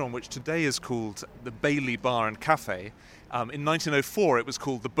restaurant which today is called the Bailey Bar and Cafe. In 1904 it was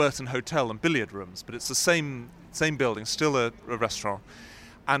called the Burton Hotel and Billiard Rooms, but it's the same building, still a restaurant.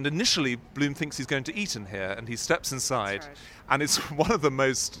 And initially Bloom thinks he's going to eat in here, and he steps inside, right. And it's one of the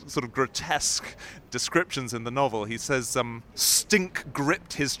most sort of grotesque descriptions in the novel. He says, stink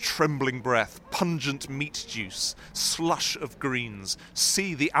gripped his trembling breath, pungent meat juice, slush of greens,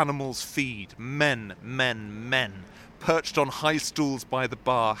 see the animals feed, men, perched on high stools by the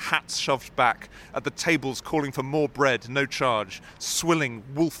bar, hats shoved back, at the tables calling for more bread, no charge, swilling,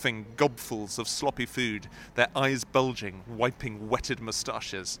 wolfing gobfuls of sloppy food, their eyes bulging, wiping wetted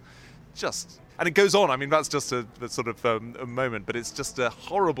moustaches. And it goes on. I mean, that's just a sort of a moment, but it's just a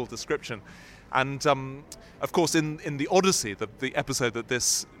horrible description. And of course, in the Odyssey, the episode that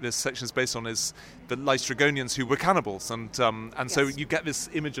this section is based on is the Lystrygonians who were cannibals, and so you get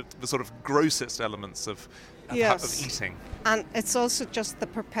this image of the sort of grossest elements of eating. And it's also just the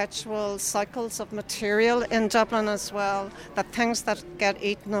perpetual cycles of material in Dublin as well, that things that get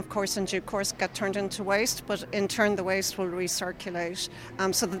eaten, of course, in due course get turned into waste, but in turn the waste will recirculate.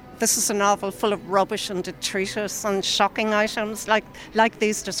 This is a novel full of rubbish and detritus and shocking items like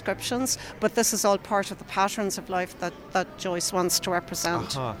these descriptions, but this is all part of the patterns of life that Joyce wants to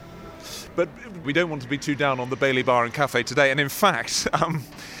represent. Uh-huh. But we don't want to be too down on the Bailey Bar and Cafe today, and in fact,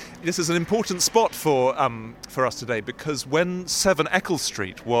 this is an important spot for us today, because when 7 Eccles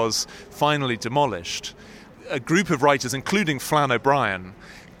Street was finally demolished, a group of writers, including Flann O'Brien,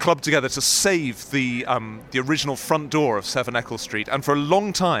 clubbed together to save the original front door of 7 Eccles Street, and for a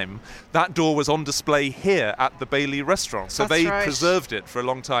long time that door was on display here at the Bailey restaurant, so they preserved it for a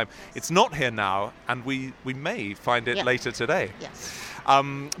long time. It's not here now, and we may find it later today. Yes.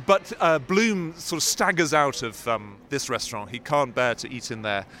 But Bloom sort of staggers out of this restaurant. He can't bear to eat in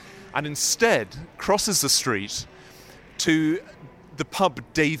there, and instead crosses the street to the pub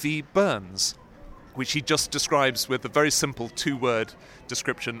Davy Burns, which he just describes with a very simple 2-word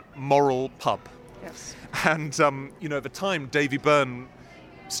description: moral pub. Yes. And at the time, Davy Byrne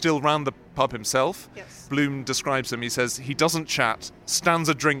still ran the pub himself. Yes. Bloom describes him. He says he doesn't chat, stands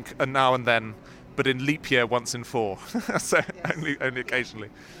a drink now and then, but in leap year once in 4. So yes. only occasionally.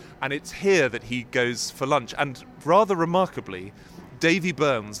 And it's here that he goes for lunch. And rather remarkably, Davy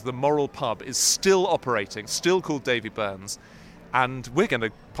Burns, the moral pub, is still operating, still called Davy Burns. And we're going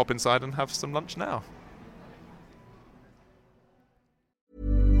to pop inside and have some lunch now.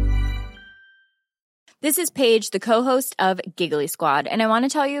 This is Paige, the co-host of Giggly Squad, and I want to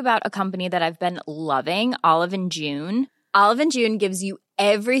tell you about a company that I've been loving, Olive & June. Olive & June gives you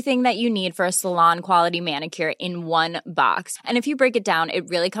everything that you need for a salon-quality manicure in one box. And if you break it down, it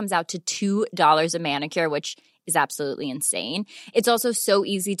really comes out to $2 a manicure, which is absolutely insane. It's also so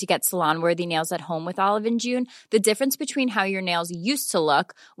easy to get salon-worthy nails at home with Olive & June. The difference between how your nails used to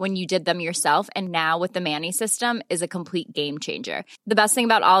look when you did them yourself and now with the Mani system is a complete game changer. The best thing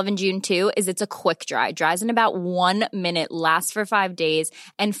about Olive & June, too, is it's a quick dry. Dries in about 1 minute, lasts for 5 days,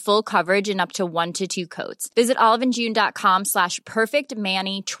 and full coverage in up to 1 to 2 coats. Visit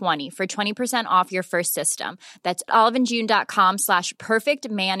oliveandjune.com/perfectmani20 for 20% off your first system. That's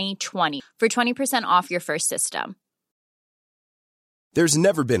oliveandjune.com/perfectmani20 for 20% off your first system. There's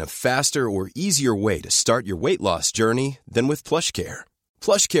never been a faster or easier way to start your weight loss journey than with PlushCare.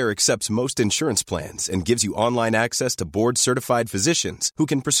 PlushCare accepts most insurance plans and gives you online access to board-certified physicians who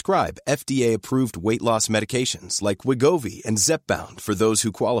can prescribe FDA-approved weight loss medications like Wegovy and Zepbound for those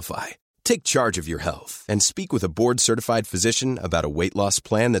who qualify. Take charge of your health and speak with a board-certified physician about a weight loss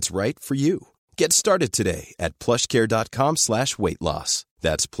plan that's right for you. Get started today at plushcare.com/weight loss.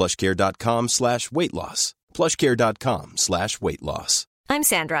 That's plushcare.com/weight loss. plushcare.com/weight loss. I'm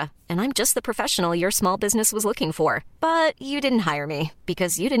Sandra, and I'm just the professional your small business was looking for. But you didn't hire me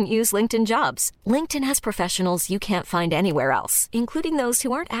because you didn't use LinkedIn Jobs. LinkedIn has professionals you can't find anywhere else, including those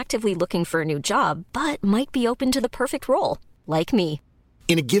who aren't actively looking for a new job, but might be open to the perfect role, like me.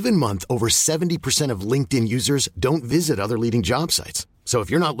 In a given month, over 70% of LinkedIn users don't visit other leading job sites. So if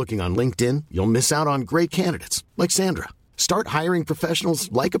you're not looking on LinkedIn, you'll miss out on great candidates like Sandra. Start hiring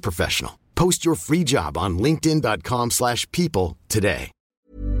professionals like a professional. Post your free job on linkedin.com/people today.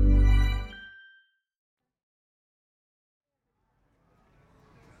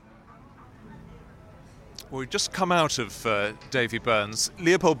 Well, we've just come out of Davy Burns.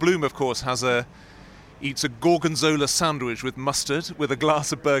 Leopold Bloom, of course, eats a gorgonzola sandwich with mustard with a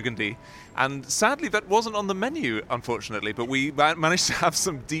glass of Burgundy. And sadly, that wasn't on the menu, unfortunately, but we managed to have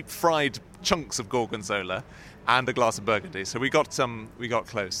some deep-fried chunks of gorgonzola and a glass of Burgundy. So we got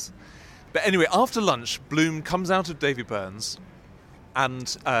close. But anyway, after lunch, Bloom comes out of Davy Burns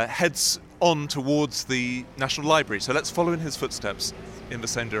and heads on towards the National Library. So let's follow in his footsteps in the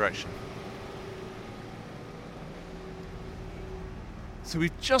same direction. So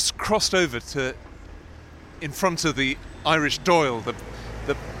we've just crossed over to in front of the Irish Dáil,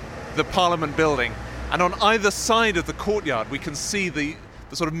 the Parliament building, and on either side of the courtyard we can see the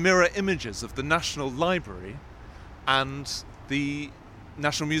sort of mirror images of the National Library and the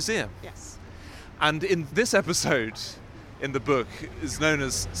National Museum. Yes. And in this episode in the book is known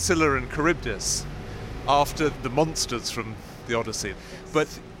as Scylla and Charybdis, after the monsters from the Odyssey. Yes. But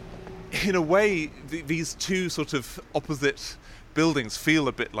in a way, these two sort of opposite buildings feel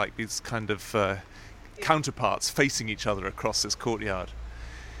a bit like these kind of counterparts facing each other across this courtyard.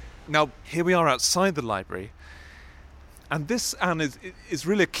 Now, here we are outside the library, and this, Anne, is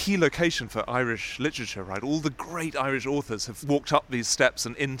really a key location for Irish literature, right? All the great Irish authors have walked up these steps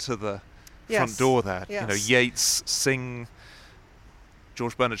and into the front door there. Yes. You know, Yeats, Synge,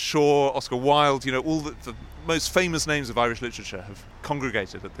 George Bernard Shaw, Oscar Wilde, you know, all the most famous names of Irish literature have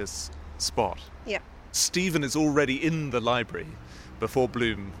congregated at this spot. Yeah. Stephen is already in the library before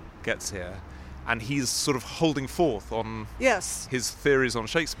Bloom gets here, and he's sort of holding forth on his theories on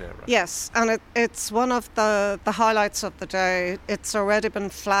Shakespeare, right? Yes, and it's one of the highlights of the day. It's already been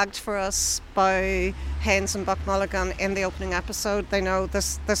flagged for us by Haynes and Buck Mulligan in the opening episode. They know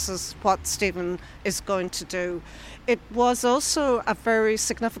this is what Stephen is going to do. It was also a very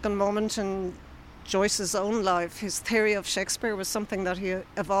significant moment in Joyce's own life. His theory of Shakespeare was something that he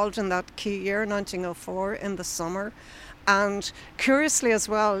evolved in that key year, 1904, in the summer. And curiously as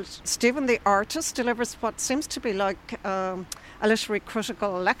well, Stephen the artist delivers what seems to be like a literary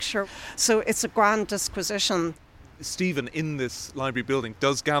critical lecture. So it's a grand disquisition. Stephen, in this library building,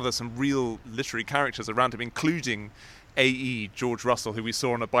 does gather some real literary characters around him, including A.E. George Russell, who we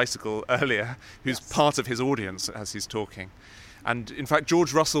saw on a bicycle earlier, who's part of his audience as he's talking. And in fact,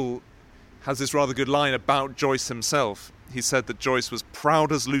 George Russell has this rather good line about Joyce himself. He said that Joyce was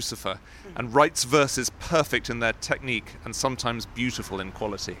proud as Lucifer and writes verses perfect in their technique and sometimes beautiful in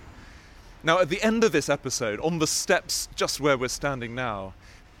quality. Now, at the end of this episode, on the steps just where we're standing now,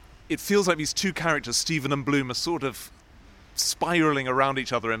 it feels like these two characters, Stephen and Bloom, are sort of spiraling around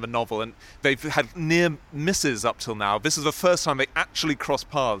each other in the novel, and they've had near misses up till now. This is the first time they actually cross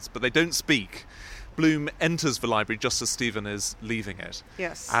paths, but they don't speak. Bloom enters the library just as Stephen is leaving it.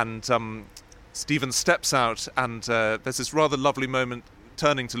 Yes. And Stephen steps out, and there's this rather lovely moment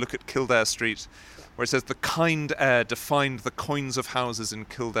turning to look at Kildare Street, where it says, "The kind air defined the coigns of houses in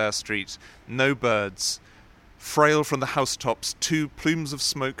Kildare Street. No birds. Frail from the housetops, 2 plumes of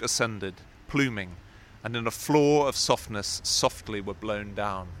smoke ascended, pluming, and in a flaw of softness softly were blown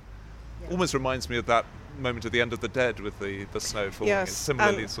down." Yeah. Almost reminds me of that moment at the end of The Dead with the snow falling. Yes. It's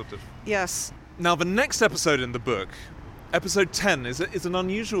similarly sort of... Yes. Now, the next episode in the book, episode 10, is an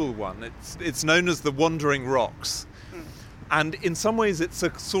unusual one. It's known as The Wandering Rocks. And in some ways, it's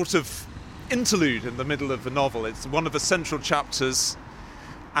a sort of interlude in the middle of the novel. It's one of the central chapters.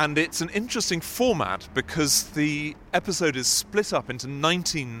 And it's an interesting format because the episode is split up into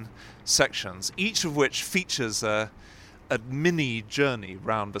 19 sections, each of which features a mini journey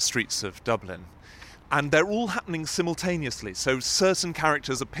round the streets of Dublin. And they're all happening simultaneously. So certain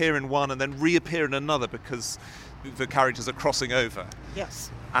characters appear in one and then reappear in another because the characters are crossing over.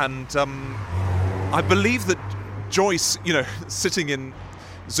 Yes. And I believe that Joyce, sitting in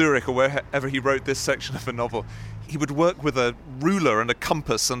Zurich or wherever he wrote this section of the novel, he would work with a ruler and a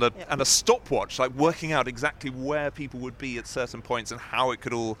compass and a stopwatch, like working out exactly where people would be at certain points and how it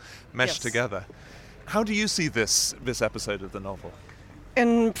could all mesh together. How do you see this episode of the novel?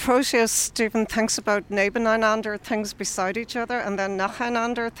 In Proteus, Stephen thinks about nebeneinander, things beside each other, and then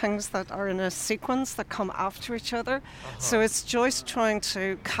nacheinander, things that are in a sequence that come after each other. So it's Joyce trying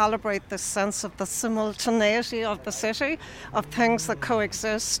to calibrate this sense of the simultaneity of the city, of things that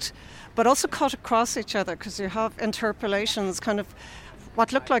coexist, but also cut across each other, because you have interpolations, kind of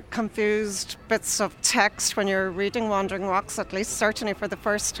what look like confused bits of text when you're reading Wandering Rocks, at least certainly for the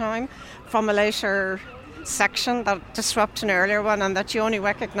first time, from a later section that disrupt an earlier one and that you only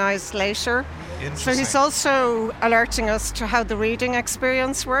recognise later. So he's also alerting us to how the reading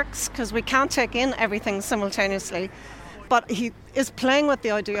experience works, because we can't take in everything simultaneously. But he is playing with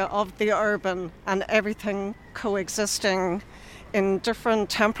the idea of the urban and everything coexisting in different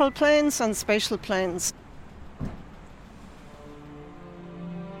temporal planes and spatial planes.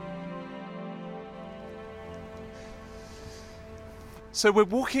 So we're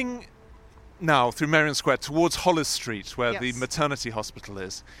walking now through Merrion Square towards Holles Street, where the maternity hospital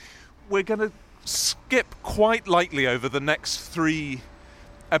is. We're going to skip quite lightly over the next 3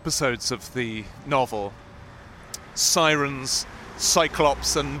 episodes of the novel. Sirens,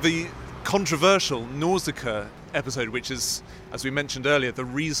 Cyclops, and the controversial Nausicaa episode, which is, as we mentioned earlier, the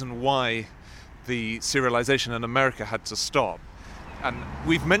reason why the serialization in America had to stop. And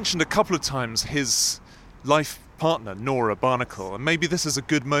we've mentioned a couple of times his life partner, Nora Barnacle, and maybe this is a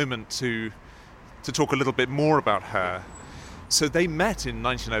good moment to talk a little bit more about her. So they met in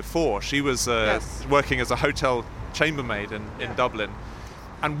 1904. She was working as a hotel chambermaid in Dublin.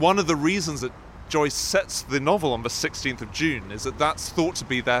 And one of the reasons that Joyce sets the novel on the 16th of June is that that's thought to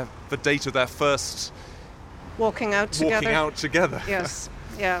be the date of their first walking out together. Yes,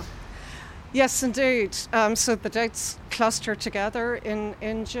 yeah. Yes, indeed. So the dates cluster together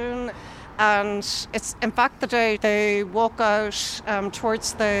in June. And it's, in fact, the day they walk out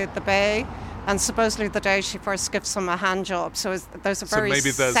towards the bay, and supposedly the day she first gives him a hand job. So there's a very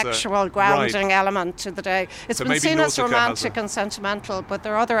sexual grounding element to the day. It's been seen as romantic and sentimental, but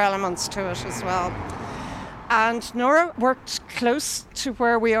there are other elements to it as well. And Nora worked close to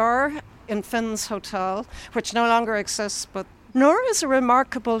where we are in Finn's Hotel, which no longer exists, but Nora is a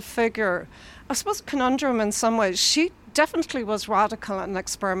remarkable figure. I suppose a conundrum in some ways. She definitely was radical and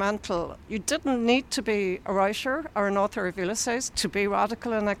experimental. You didn't need to be a writer or an author of Ulysses to be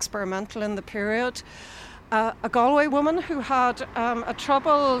radical and experimental in the period. A Galway woman who had a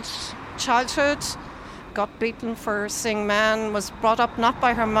troubled childhood, got beaten for seeing men, was brought up not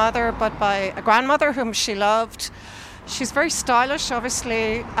by her mother but by a grandmother whom she loved. She's very stylish,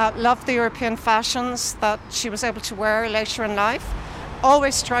 obviously, loved the European fashions that she was able to wear later in life,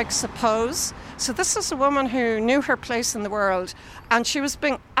 always strikes a pose. So this is a woman who knew her place in the world, and she was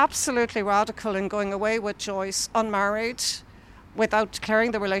being absolutely radical in going away with Joyce, unmarried, without declaring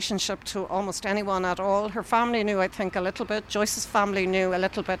the relationship to almost anyone at all. Her family knew, I think, a little bit. Joyce's family knew a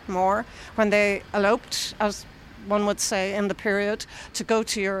little bit more when they eloped, as one would say, in the period, to go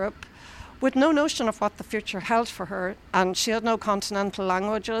to Europe, with no notion of what the future held for her, and she had no continental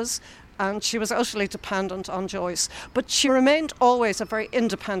languages, and she was utterly dependent on Joyce. But she remained always a very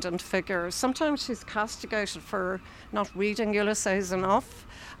independent figure. Sometimes she's castigated for not reading Ulysses enough,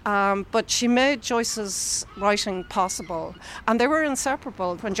 but she made Joyce's writing possible. And they were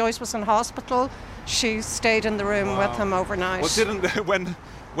inseparable. When Joyce was in hospital, she stayed in the room with him overnight. Well,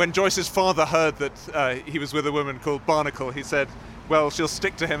 when Joyce's father heard that he was with a woman called Barnacle, he said, well, she'll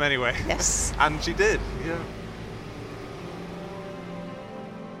stick to him anyway. Yes. And she did. Yeah.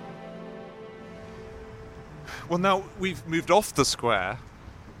 Well, now we've moved off the square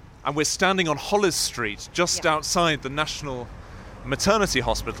and we're standing on Holles Street, just outside the National Maternity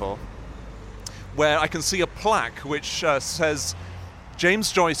Hospital, where I can see a plaque which says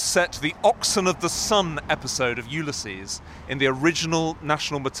James Joyce set the Oxen of the Sun episode of Ulysses in the original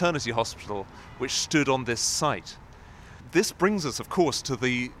National Maternity Hospital, which stood on this site. This brings us, of course, to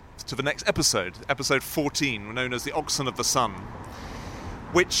the to the next episode, episode 14, known as The Oxen of the Sun,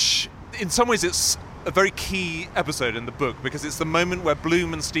 which in some ways it's a very key episode in the book because it's the moment where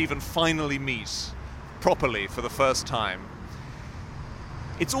Bloom and Stephen finally meet properly for the first time.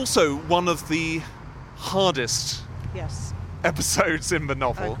 It's also one of the hardest episodes in the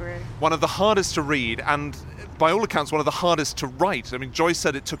novel. I agree. One of the hardest to read, and by all accounts, one of the hardest to write. I mean, Joyce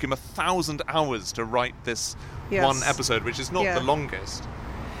said it took him 1,000 hours to write this one episode, which is not the longest.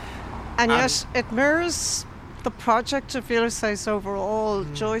 And yet it mirrors the project of Ulysses overall.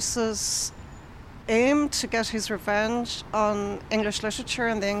 Joyce's aim to get his revenge on English literature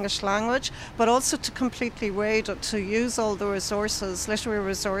and the English language, but also to completely wade it, to use all the resources, literary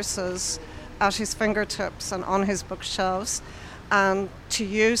resources, at his fingertips and on his bookshelves, and to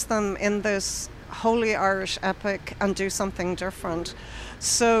use them in this wholly Irish epic and do something different.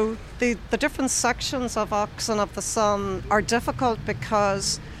 So the different sections of Oxen of the Sun are difficult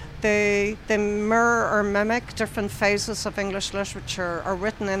because they mirror or mimic different phases of English literature, are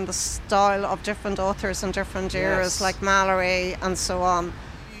written in the style of different authors in different eras, like Mallory and so on.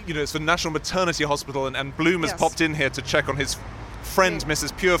 You know, it's the National Maternity Hospital, and Bloom has popped in here to check on his friend,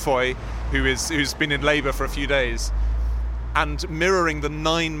 Mrs. Purefoy, who's been in labour for a few days, and mirroring the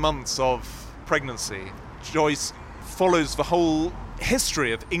 9 months of pregnancy. Joyce follows the whole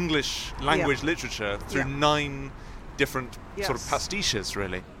history of English language literature through 9 different sort of pastiches,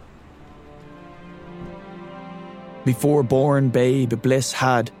 really. Before born babe bliss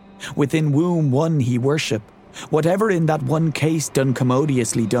had, within womb one he worship, whatever in that one case done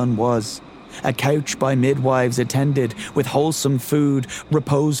commodiously done was. A couch by midwives attended, with wholesome food,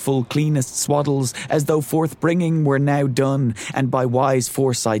 reposeful cleanest swaddles, as though forthbringing were now done, and by wise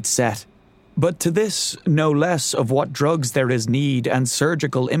foresight set. But to this, no less of what drugs there is need, and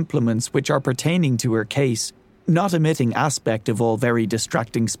surgical implements which are pertaining to her case, not omitting aspect of all very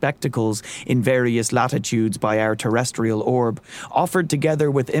distracting spectacles in various latitudes by our terrestrial orb, offered together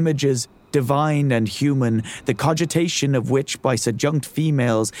with images divine and human, the cogitation of which by subjunct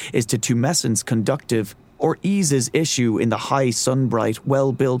females is to tumescence conductive, or eases issue in the high sunbright,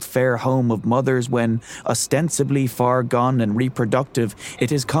 well-built fair home of mothers when, ostensibly far gone and reproductive,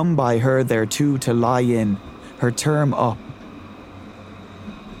 it is come by her thereto to lie in, her term up.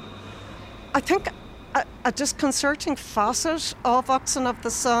 I think a disconcerting facet of Oxen of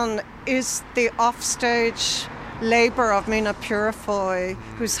the Sun is the offstage labour of Mina Purefoy,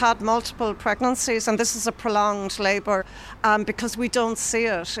 who's had multiple pregnancies, and this is a prolonged labour because we don't see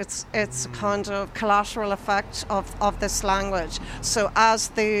it. It's a kind of collateral effect of this language. So as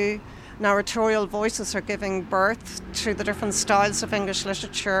the narratorial voices are giving birth to the different styles of English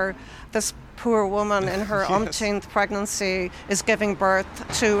literature, this poor woman in her umpteenth pregnancy is giving birth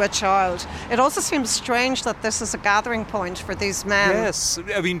to a child. It also seems strange that this is a gathering point for these men. Yes,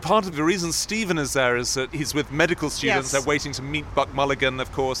 I mean, part of the reason Stephen is there is that he's with medical students. They're waiting to meet Buck Mulligan,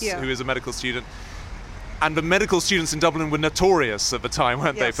 of course, who is a medical student. And the medical students in Dublin were notorious at the time,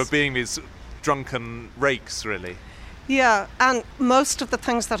 weren't they, for being these drunken rakes, really. Yeah, and most of the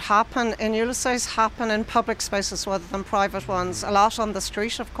things that happen in Ulysses happen in public spaces rather than private ones. A lot on the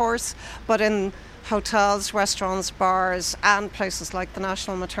street, of course, but in hotels, restaurants, bars, and places like the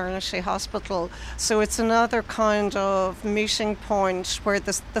National Maternity Hospital. So it's another kind of meeting point where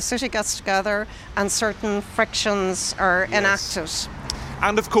the city gets together and certain frictions are enacted.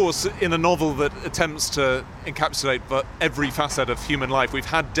 And of course, in a novel that attempts to encapsulate every facet of human life, we've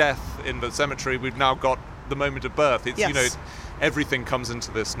had death in the cemetery, we've now got the moment of birth. It's, you know, everything comes into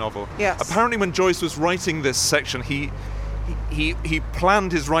this novel. Apparently when Joyce was writing this section, he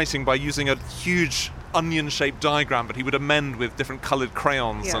planned his writing by using a huge onion-shaped diagram that he would amend with different coloured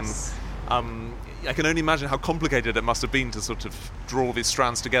crayons. And I can only imagine how complicated it must have been to sort of draw these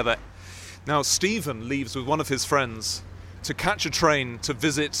strands together. Now, Stephen leaves with one of his friends to catch a train to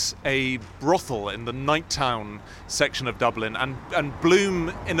visit a brothel in the Night Town section of Dublin, and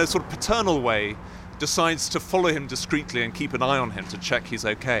Bloom, in a sort of paternal way, decides to follow him discreetly and keep an eye on him to check he's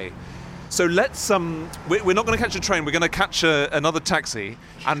okay. So let's, we're not going to catch a train, we're going to catch another taxi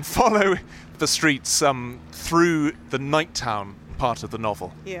and follow the streets through the Night Town part of the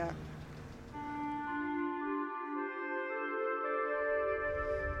novel. Yeah.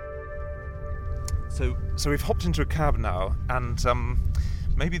 So we've hopped into a cab now, and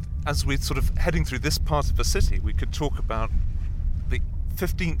maybe as we're sort of heading through this part of the city, we could talk about the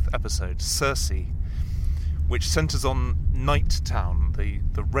 15th episode, Circe, which centres on Night Town,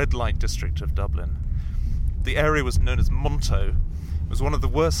 the red light district of Dublin. The area was known as Monto. It was one of the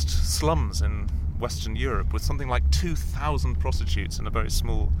worst slums in Western Europe, with something like 2,000 prostitutes in a very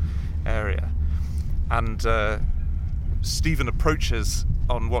small area. And Stephen approaches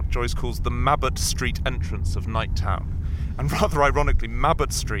on what Joyce calls the Mabbott Street entrance of Night Town. And rather ironically,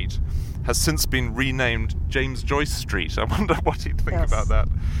 Mabbott Street has since been renamed James Joyce Street. I wonder what he'd think about that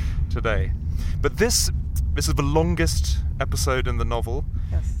today. But this is the longest episode in the novel.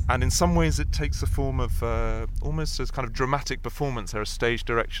 Yes. And in some ways it takes the form of almost as kind of dramatic performance. There are stage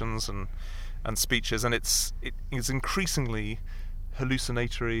directions and speeches, and it is increasingly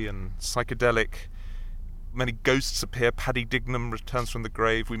hallucinatory and psychedelic. Many ghosts appear. Paddy Dignam returns from the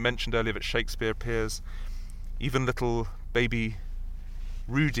grave. We mentioned earlier that Shakespeare appears. Even little baby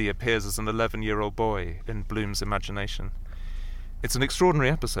Rudy appears as an 11-year-old boy in Bloom's imagination. It's an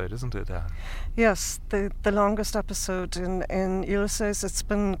extraordinary episode, isn't it, Anne? Yes, the longest episode in Ulysses. It's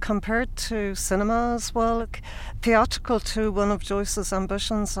been compared to cinema as well. Theatrical too. One of Joyce's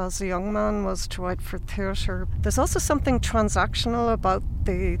ambitions as a young man was to write for theatre. There's also something transactional about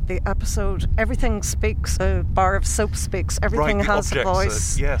the episode. Everything speaks. The bar of soap speaks. Everything has a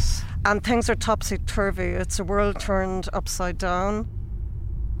voice. Yes. And things are topsy-turvy. It's a world turned upside down.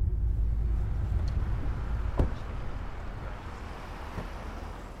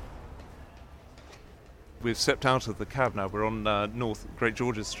 We've stepped out of the cab now. We're on North Great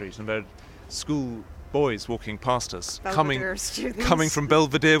George's Street, and there are school boys walking past us, coming from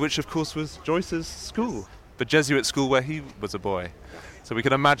Belvedere, which of course was Joyce's school, the Jesuit school where he was a boy. So we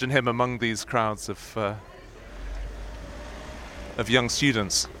can imagine him among these crowds of young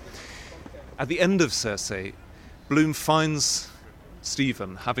students. At the end of Circe, Bloom finds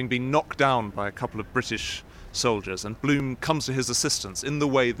Stephen having been knocked down by a couple of British soldiers, and Bloom comes to his assistance in the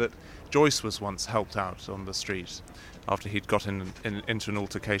way that Joyce was once helped out on the street after he'd got into an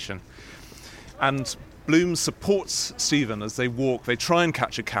altercation. And Bloom supports Stephen as they walk. They try and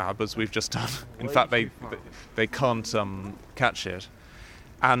catch a cab, as we've just done. In fact, they can't catch it.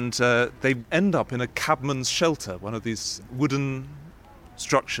 And they end up in a cabman's shelter, one of these wooden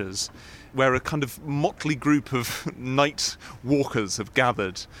structures where a kind of motley group of night walkers have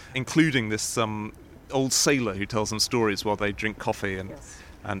gathered, including this old sailor who tells them stories while they drink coffee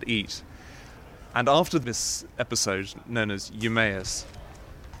and eat. And after this episode, known as Eumaeus,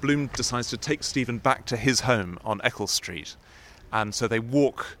 Bloom decides to take Stephen back to his home on Eccles Street. And so they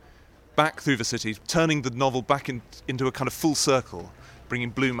walk back through the city, turning the novel back into a kind of full circle, bringing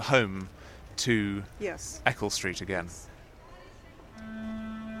Bloom home to Eccles Street again.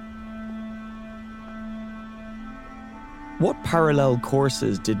 What parallel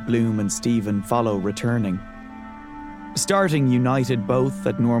courses did Bloom and Stephen follow returning? Starting united both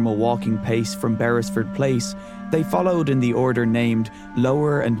at normal walking pace from Beresford Place, they followed in the order named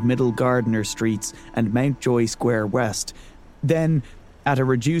Lower and Middle Gardiner Streets and Mountjoy Square West. Then, at a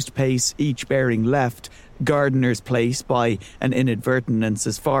reduced pace, each bearing left, Gardiner's Place by an inadvertence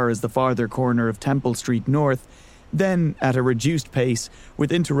as far as the farther corner of Temple Street North. Then, at a reduced pace,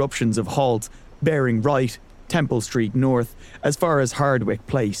 with interruptions of halt, bearing right, Temple Street North, as far as Hardwick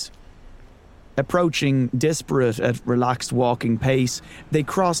Place. Approaching disparate at relaxed walking pace, they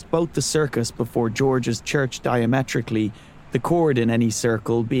crossed both the circus before George's Church diametrically, the chord in any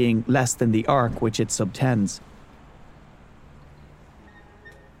circle being less than the arc which it subtends.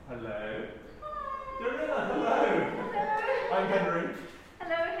 Hello. Dorilla, hello. I'm Henry.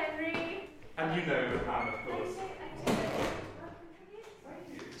 Hello, Henry. And you know Anne, of course.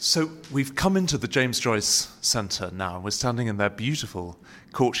 So we've come into the James Joyce Centre now. We're standing in their beautiful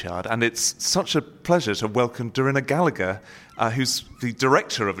courtyard, and it's such a pleasure to welcome Dorinna Gallagher, who's the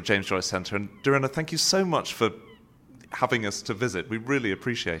director of the James Joyce Centre. And Dorinna, thank you so much for having us to visit. We really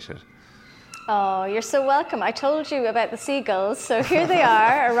appreciate it. Oh, you're so welcome. I told you about the seagulls, so here they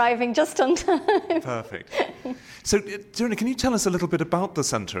are, arriving just on time. Perfect. So, Dorinna, can you tell us a little bit about the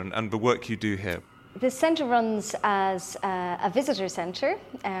centre and the work you do here? The centre runs as a visitor centre,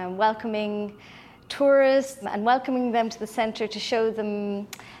 welcoming tourists and welcoming them to the centre to show them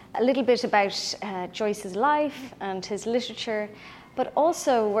a little bit about Joyce's life and his literature. But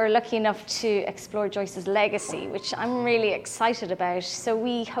also we're lucky enough to explore Joyce's legacy, which I'm really excited about. So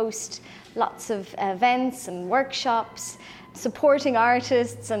we host lots of events and workshops, supporting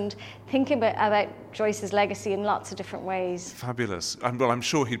artists and thinking about Joyce's legacy in lots of different ways. Fabulous. Well, I'm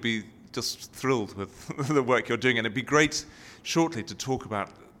sure he'd be just thrilled with the work you're doing, and it'd be great shortly to talk about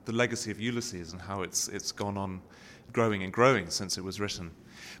the legacy of Ulysses and how it's gone on growing and growing since it was written.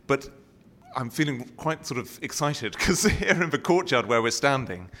 But I'm feeling quite sort of excited because here in the courtyard where we're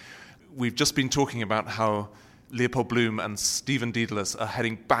standing, we've just been talking about how Leopold Bloom and Stephen Dedalus are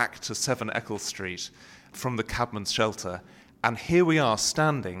heading back to 7 Eccles Street from the cabman's shelter, and here we are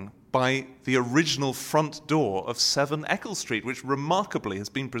standing by the original front door of 7 Eccles Street, which remarkably has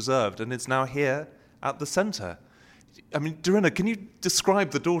been preserved and is now here at the centre. I mean, Dorinda, can you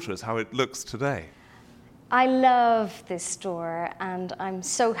describe the door to us, how it looks today? I love this door, and I'm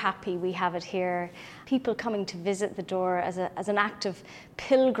so happy we have it here. People coming to visit the door as an act of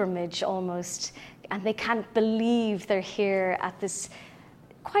pilgrimage almost, and they can't believe they're here at this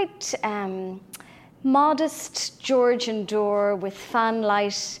quite modest Georgian door with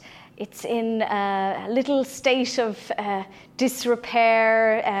fanlight. It's in a little state of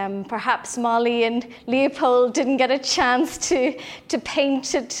disrepair. Perhaps Molly and Leopold didn't get a chance to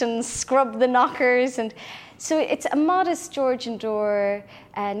paint it and scrub the knockers. And so it's a modest Georgian door,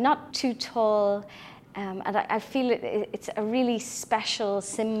 not too tall. And I feel it's a really special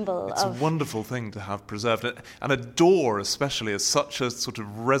symbol. It's a wonderful thing to have preserved. And a door especially is such a sort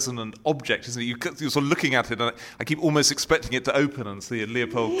of resonant object, isn't it? You're sort of looking at it, and I keep almost expecting it to open and see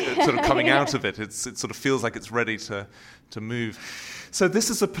Leopold sort of coming out of it. It sort of feels like it's ready to move. So this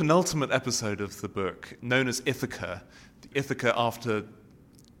is a penultimate episode of the book, known as Ithaca. Ithaca after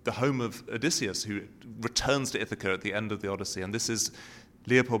the home of Odysseus, who returns to Ithaca at the end of the Odyssey. And this is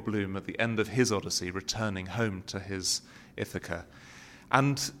Leopold Bloom at the end of his Odyssey, returning home to his Ithaca.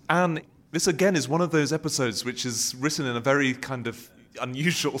 And Anne, this again is one of those episodes which is written in a very kind of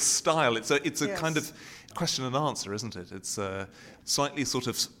unusual style. It's a yes. Kind of question and answer, isn't it? It's a slightly sort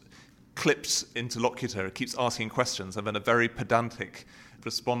of clipped interlocutor. It keeps asking questions, and then a very pedantic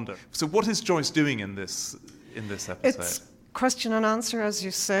responder. So what is Joyce doing in this episode? It's question and answer, as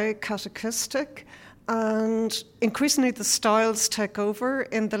you say, catechistic. And increasingly the styles take over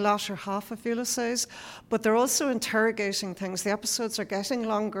in the latter half of Ulysses, but they're also interrogating things. The episodes are getting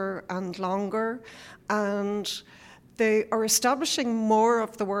longer and longer, and they are establishing more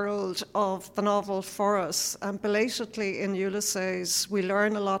of the world of the novel for us. And belatedly in Ulysses, we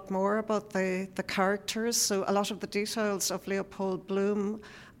learn a lot more about the characters. So a lot of the details of Leopold Bloom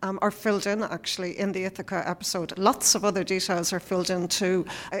are filled in, actually, in the Ithaca episode. Lots of other details are filled in, too.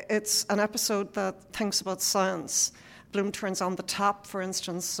 It's an episode that thinks about science. Bloom turns on the tap, for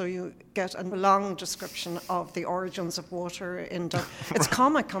instance, so you get a long description of the origins of water in Dublin. It's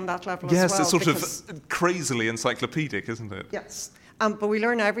comic on that level as well. Yes, it's sort of crazily encyclopedic, isn't it? Yes. But we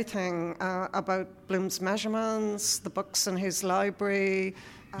learn everything about Bloom's measurements, the books in his library.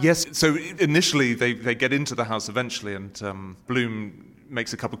 Yes, so initially they get into the house eventually, and Bloom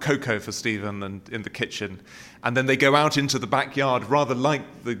makes a cup of cocoa for Stephen and in the kitchen, and then they go out into the backyard, rather like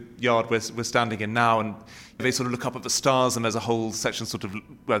the yard we're standing in now, and they sort of look up at the stars, and there's a whole section sort of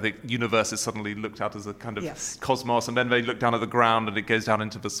where the universe is suddenly looked at as a kind of yes. cosmos, and then they look down at the ground, and it goes down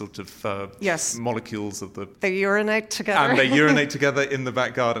into the sort of yes. molecules of the... They urinate together. And they urinate together in the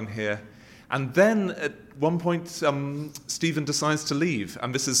back garden here. And then at one point, Stephen decides to leave,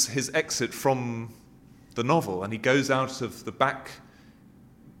 and this is his exit from the novel, and he goes out of the back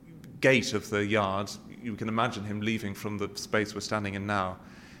gate of the yard. You can imagine him leaving from the space we're standing in now.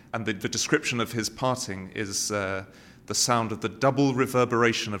 And the description of his parting is the sound of the double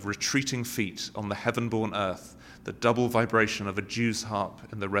reverberation of retreating feet on the heaven-born earth, the double vibration of a Jew's harp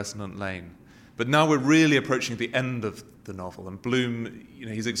in the resonant lane. But now we're really approaching the end of the novel, and Bloom,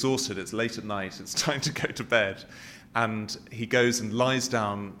 he's exhausted, it's late at night, it's time to go to bed, and he goes and lies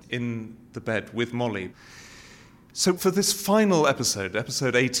down in the bed with Molly. So for this final episode,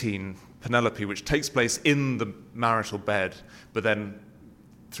 episode 18, Penelope, which takes place in the marital bed, but then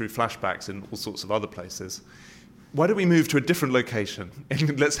through flashbacks in all sorts of other places, why don't we move to a different location?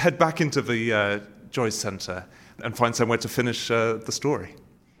 Let's head back into the Joyce Centre and find somewhere to finish the story.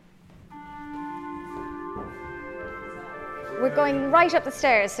 We're going right up the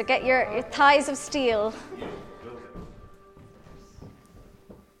stairs, so get your thighs of steel.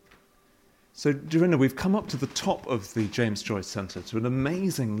 So, Dorinda, we've come up to the top of the James Joyce Centre, to an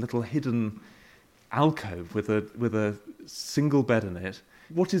amazing little hidden alcove with a single bed in it.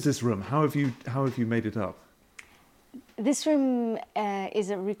 What is this room? How have you made it up? This room is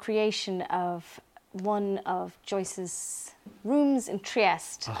a recreation of one of Joyce's rooms in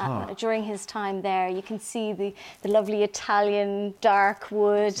Trieste. During his time there, you can see the lovely Italian dark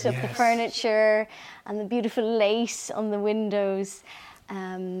wood of the furniture and the beautiful lace on the windows.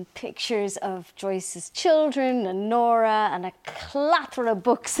 Pictures of Joyce's children and Nora and a clatter of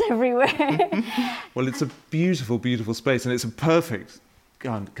books everywhere. Well, it's a beautiful, beautiful space, and it's a perfect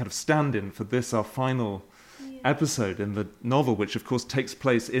kind of stand-in for this, our final episode in the novel, which of course takes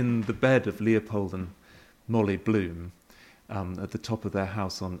place in the bed of Leopold and Molly Bloom at the top of their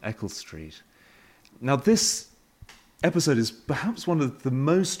house on Eccles Street. Now, this episode is perhaps one of the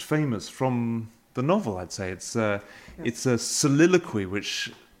most famous from the novel, I'd say. It's a soliloquy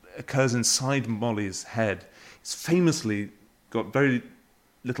which occurs inside Molly's head. It's famously got very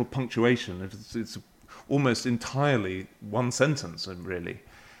little punctuation. It's almost entirely one sentence, really.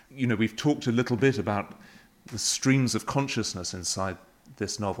 You know, we've talked a little bit about the streams of consciousness inside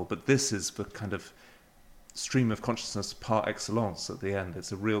this novel, but this is the kind of stream of consciousness par excellence at the end.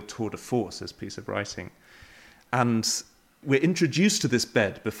 It's a real tour de force, this piece of writing. And we're introduced to this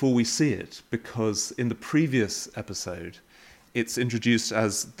bed before we see it, because in the previous episode, it's introduced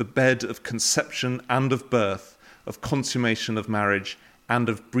as the bed of conception and of birth, of consummation of marriage and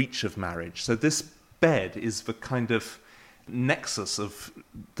of breach of marriage. So this bed is the kind of nexus of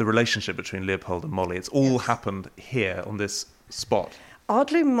the relationship between Leopold and Molly. It's all happened here on this spot.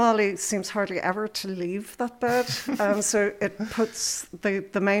 Oddly, Molly seems hardly ever to leave that bed. So it puts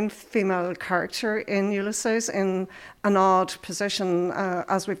the main female character in Ulysses in an odd position.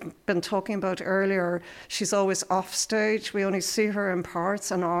 As we've been talking about earlier, she's always off stage. We only see her in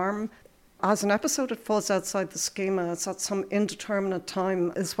parts, an arm. As an episode, it falls outside the schema. It's at some indeterminate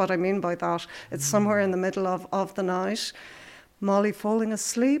time, is what I mean by that. It's somewhere in the middle of the night. Molly falling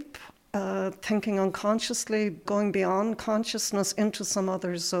asleep, thinking unconsciously, going beyond consciousness into some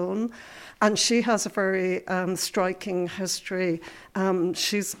other zone. And she has a very striking history.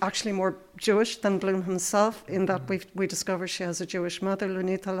 She's actually more Jewish than Bloom himself, in that we discover she has a Jewish mother,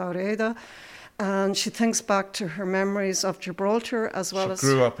 Lunita Laureda. And she thinks back to her memories of Gibraltar as well as... She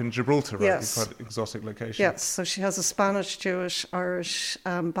grew up in Gibraltar, right? Yes. Quite an exotic location. Yes, so she has a Spanish, Jewish, Irish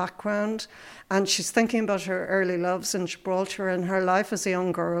background. And she's thinking about her early loves in Gibraltar and her life as a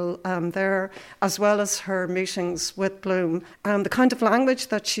young girl there, as well as her meetings with Bloom. The kind of language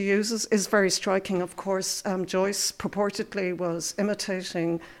that she uses is very striking, of course. Joyce purportedly was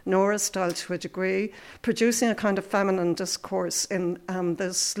imitating Nora's style to a degree, producing a kind of feminine discourse in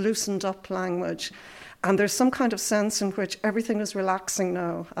this loosened up language. And there's some kind of sense in which everything is relaxing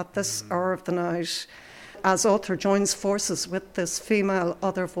now at this hour of the night. As author joins forces with this female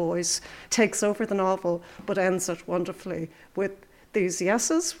other voice, takes over the novel, but ends it wonderfully with these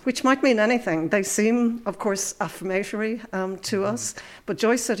yeses, which might mean anything. They seem, of course, affirmatory to us, but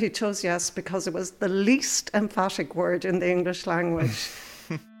Joyce said he chose yes because it was the least emphatic word in the English language.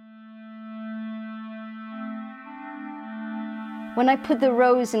 When I put the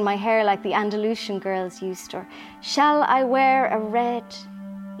rose in my hair like the Andalusian girls used, or shall I wear a red?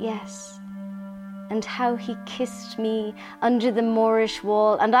 Yes. And how he kissed me under the Moorish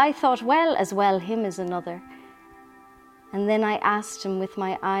wall, and I thought, well, as well him as another. And then I asked him with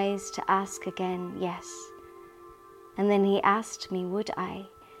my eyes to ask again, yes. And then he asked me, would I?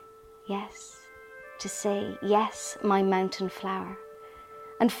 Yes. To say, yes, my mountain flower.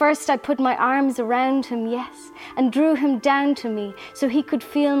 And first I put my arms around him, yes, and drew him down to me so he could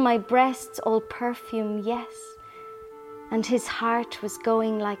feel my breasts all perfume, yes. And his heart was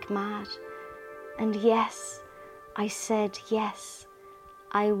going like mad. And yes, I said yes,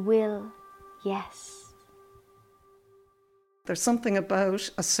 I will, yes. There's something about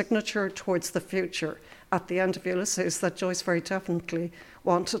a signature towards the future at the end of Ulysses that Joyce very definitely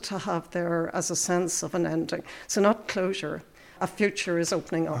wanted to have there as a sense of an ending. So not closure, a future is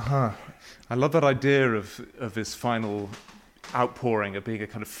opening up. I love that idea of his final outpouring, of being a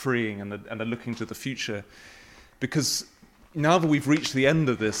kind of freeing and a looking to the future. Because now that we've reached the end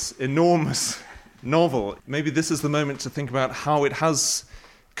of this enormous novel, maybe this is the moment to think about how it has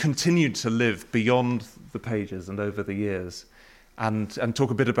continued to live beyond the pages and over the years, and talk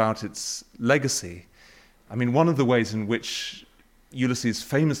a bit about its legacy. I mean, one of the ways in which Ulysses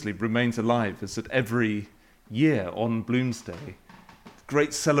famously remains alive is that every year on Bloomsday,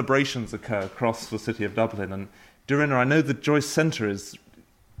 great celebrations occur across the city of Dublin. And Dorinna, I know the Joyce Centre is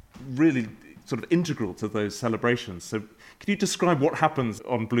really sort of integral to those celebrations. So can you describe what happens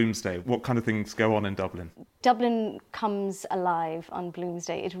on Bloomsday? What kind of things go on in Dublin? Dublin comes alive on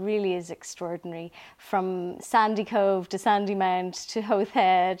Bloomsday. It really is extraordinary. From Sandy Cove to Sandymount to Howth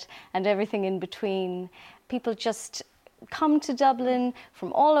Head and everything in between. People just come to Dublin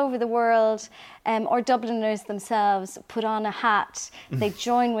from all over the world, or Dubliners themselves put on a hat. They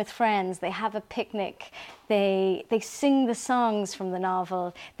join with friends. They have a picnic. They sing the songs from the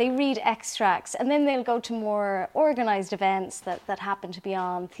novel. They read extracts, and then they'll go to more organised events that happen to be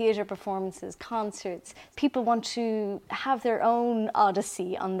on, theatre performances, concerts. People want to have their own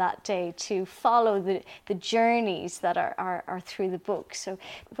odyssey on that day to follow the journeys that are through the book. So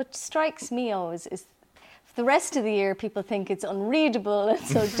what strikes me always is the rest of the year people think it's unreadable and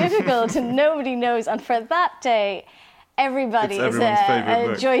so difficult and nobody knows. And for that day, everybody is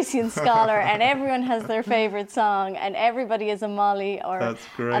a Joycean scholar and everyone has their favourite song and everybody is a Molly or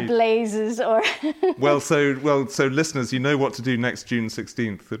a Blazes or... Well, so listeners, you know what to do next June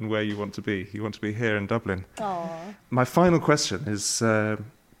 16th and where you want to be. You want to be here in Dublin. Aww. My final question is,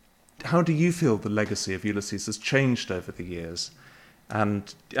 how do you feel the legacy of Ulysses has changed over the years?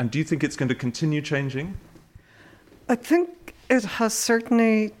 And do you think it's going to continue changing? I think it has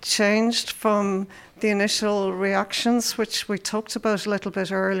certainly changed from the initial reactions, which we talked about a little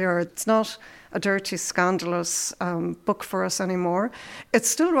bit earlier. It's not a dirty, scandalous book for us anymore. It's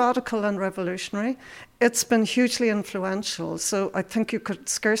still radical and revolutionary. It's been hugely influential. So I think you could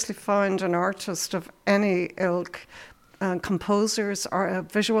scarcely find an artist of any ilk, composers, or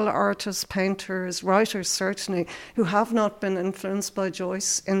visual artists, painters, writers certainly, who have not been influenced by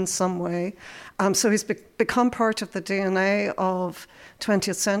Joyce in some way. So he's become part of the DNA of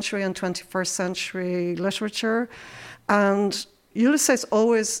 20th century and 21st century literature. And Ulysses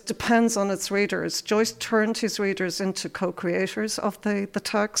always depends on its readers. Joyce turned his readers into co-creators of the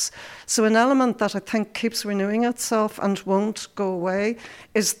text. So an element that I think keeps renewing itself and won't go away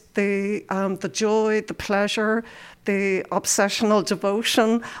is the joy, the pleasure, the obsessional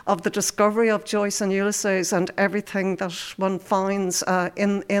devotion of the discovery of Joyce and Ulysses and everything that one finds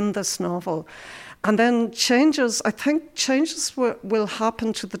in this novel. And then changes will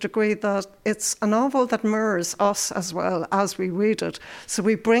happen to the degree that it's a novel that mirrors us as well as we read it. So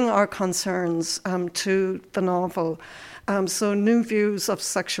we bring our concerns to the novel. So new views of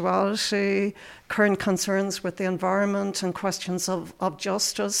sexuality, current concerns with the environment and questions of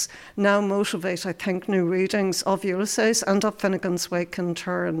justice now motivate, I think, new readings of Ulysses and of Finnegan's Wake in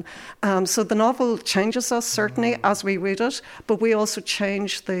turn. So the novel changes us, certainly, as we read it, but we also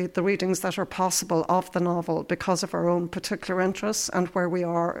change the readings that are possible of the novel because of our own particular interests and where we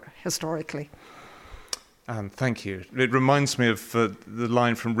are historically. Thank you. It reminds me of the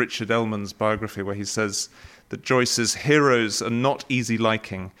line from Richard Ellman's biography where he says that Joyce's heroes are not easy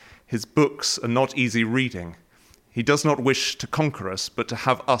liking, his books are not easy reading. He does not wish to conquer us, but to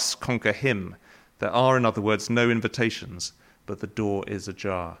have us conquer him. There are, in other words, no invitations, but the door is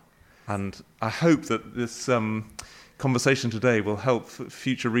ajar. And I hope that this conversation today will help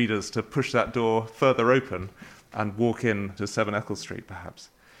future readers to push that door further open and walk in to 7 Ethel Street, perhaps.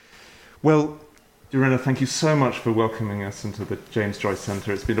 Well, Dorinda, thank you so much for welcoming us into the James Joyce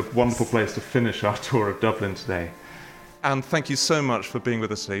Centre. It's been a wonderful place to finish our tour of Dublin today. And thank you so much for being with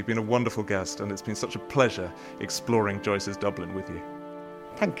us today. You've been a wonderful guest, and it's been such a pleasure exploring Joyce's Dublin with you.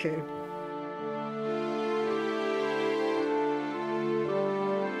 Thank you.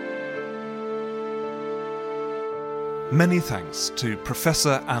 Many thanks to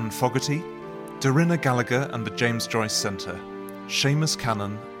Professor Anne Fogarty, Dorinda Gallagher and the James Joyce Centre, Seamus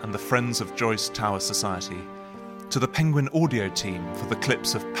Cannon and the Friends of Joyce Tower Society, to the Penguin audio team for the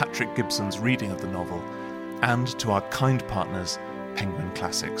clips of Patrick Gibson's reading of the novel, and to our kind partners, Penguin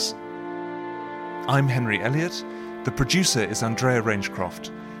Classics. I'm Henry Elliott, the producer is Andrea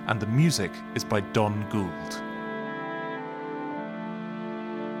Rangecroft, and the music is by Don Gould.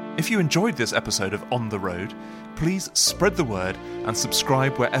 If you enjoyed this episode of On the Road, please spread the word and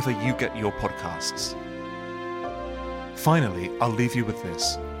subscribe wherever you get your podcasts. Finally, I'll leave you with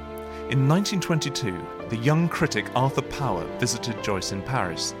this. In 1922, the young critic Arthur Power visited Joyce in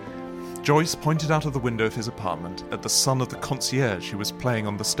Paris. Joyce pointed out of the window of his apartment at the son of the concierge who was playing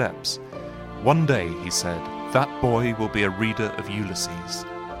on the steps. One day, he said, that boy will be a reader of Ulysses.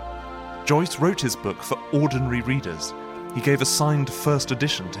 Joyce wrote his book for ordinary readers. He gave a signed first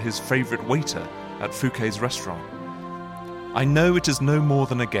edition to his favourite waiter at Fouquet's restaurant. I know it is no more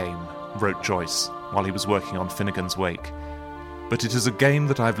than a game, wrote Joyce while he was working on Finnegan's Wake, but it is a game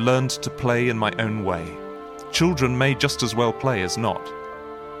that I've learned to play in my own way. Children may just as well play as not.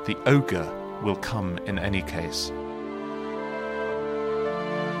 The ogre will come in any case.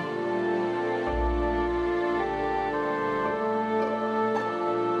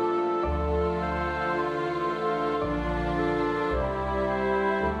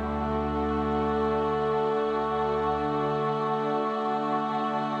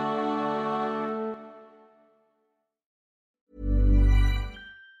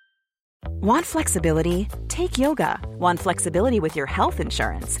 Want flexibility? Take yoga. Want flexibility with your health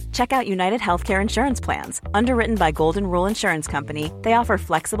insurance? Check out United Healthcare Insurance Plans. Underwritten by Golden Rule Insurance Company, they offer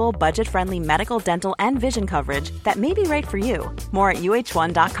flexible, budget-friendly medical, dental, and vision coverage that may be right for you. More at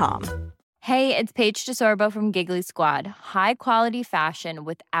uh1.com. Hey, it's Paige DeSorbo from Giggly Squad. High quality fashion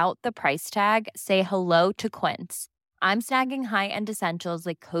without the price tag. Say hello to Quince. I'm snagging high-end essentials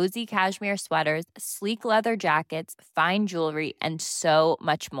like cozy cashmere sweaters, sleek leather jackets, fine jewelry, and so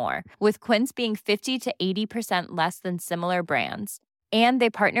much more. With Quince being 50 to 80% less than similar brands. And they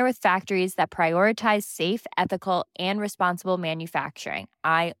partner with factories that prioritize safe, ethical, and responsible manufacturing.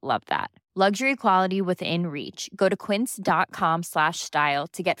 I love that. Luxury quality within reach. Go to quince.com/style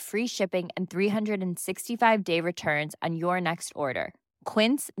to get free shipping and 365-day returns on your next order.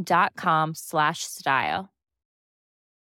 quince.com/style.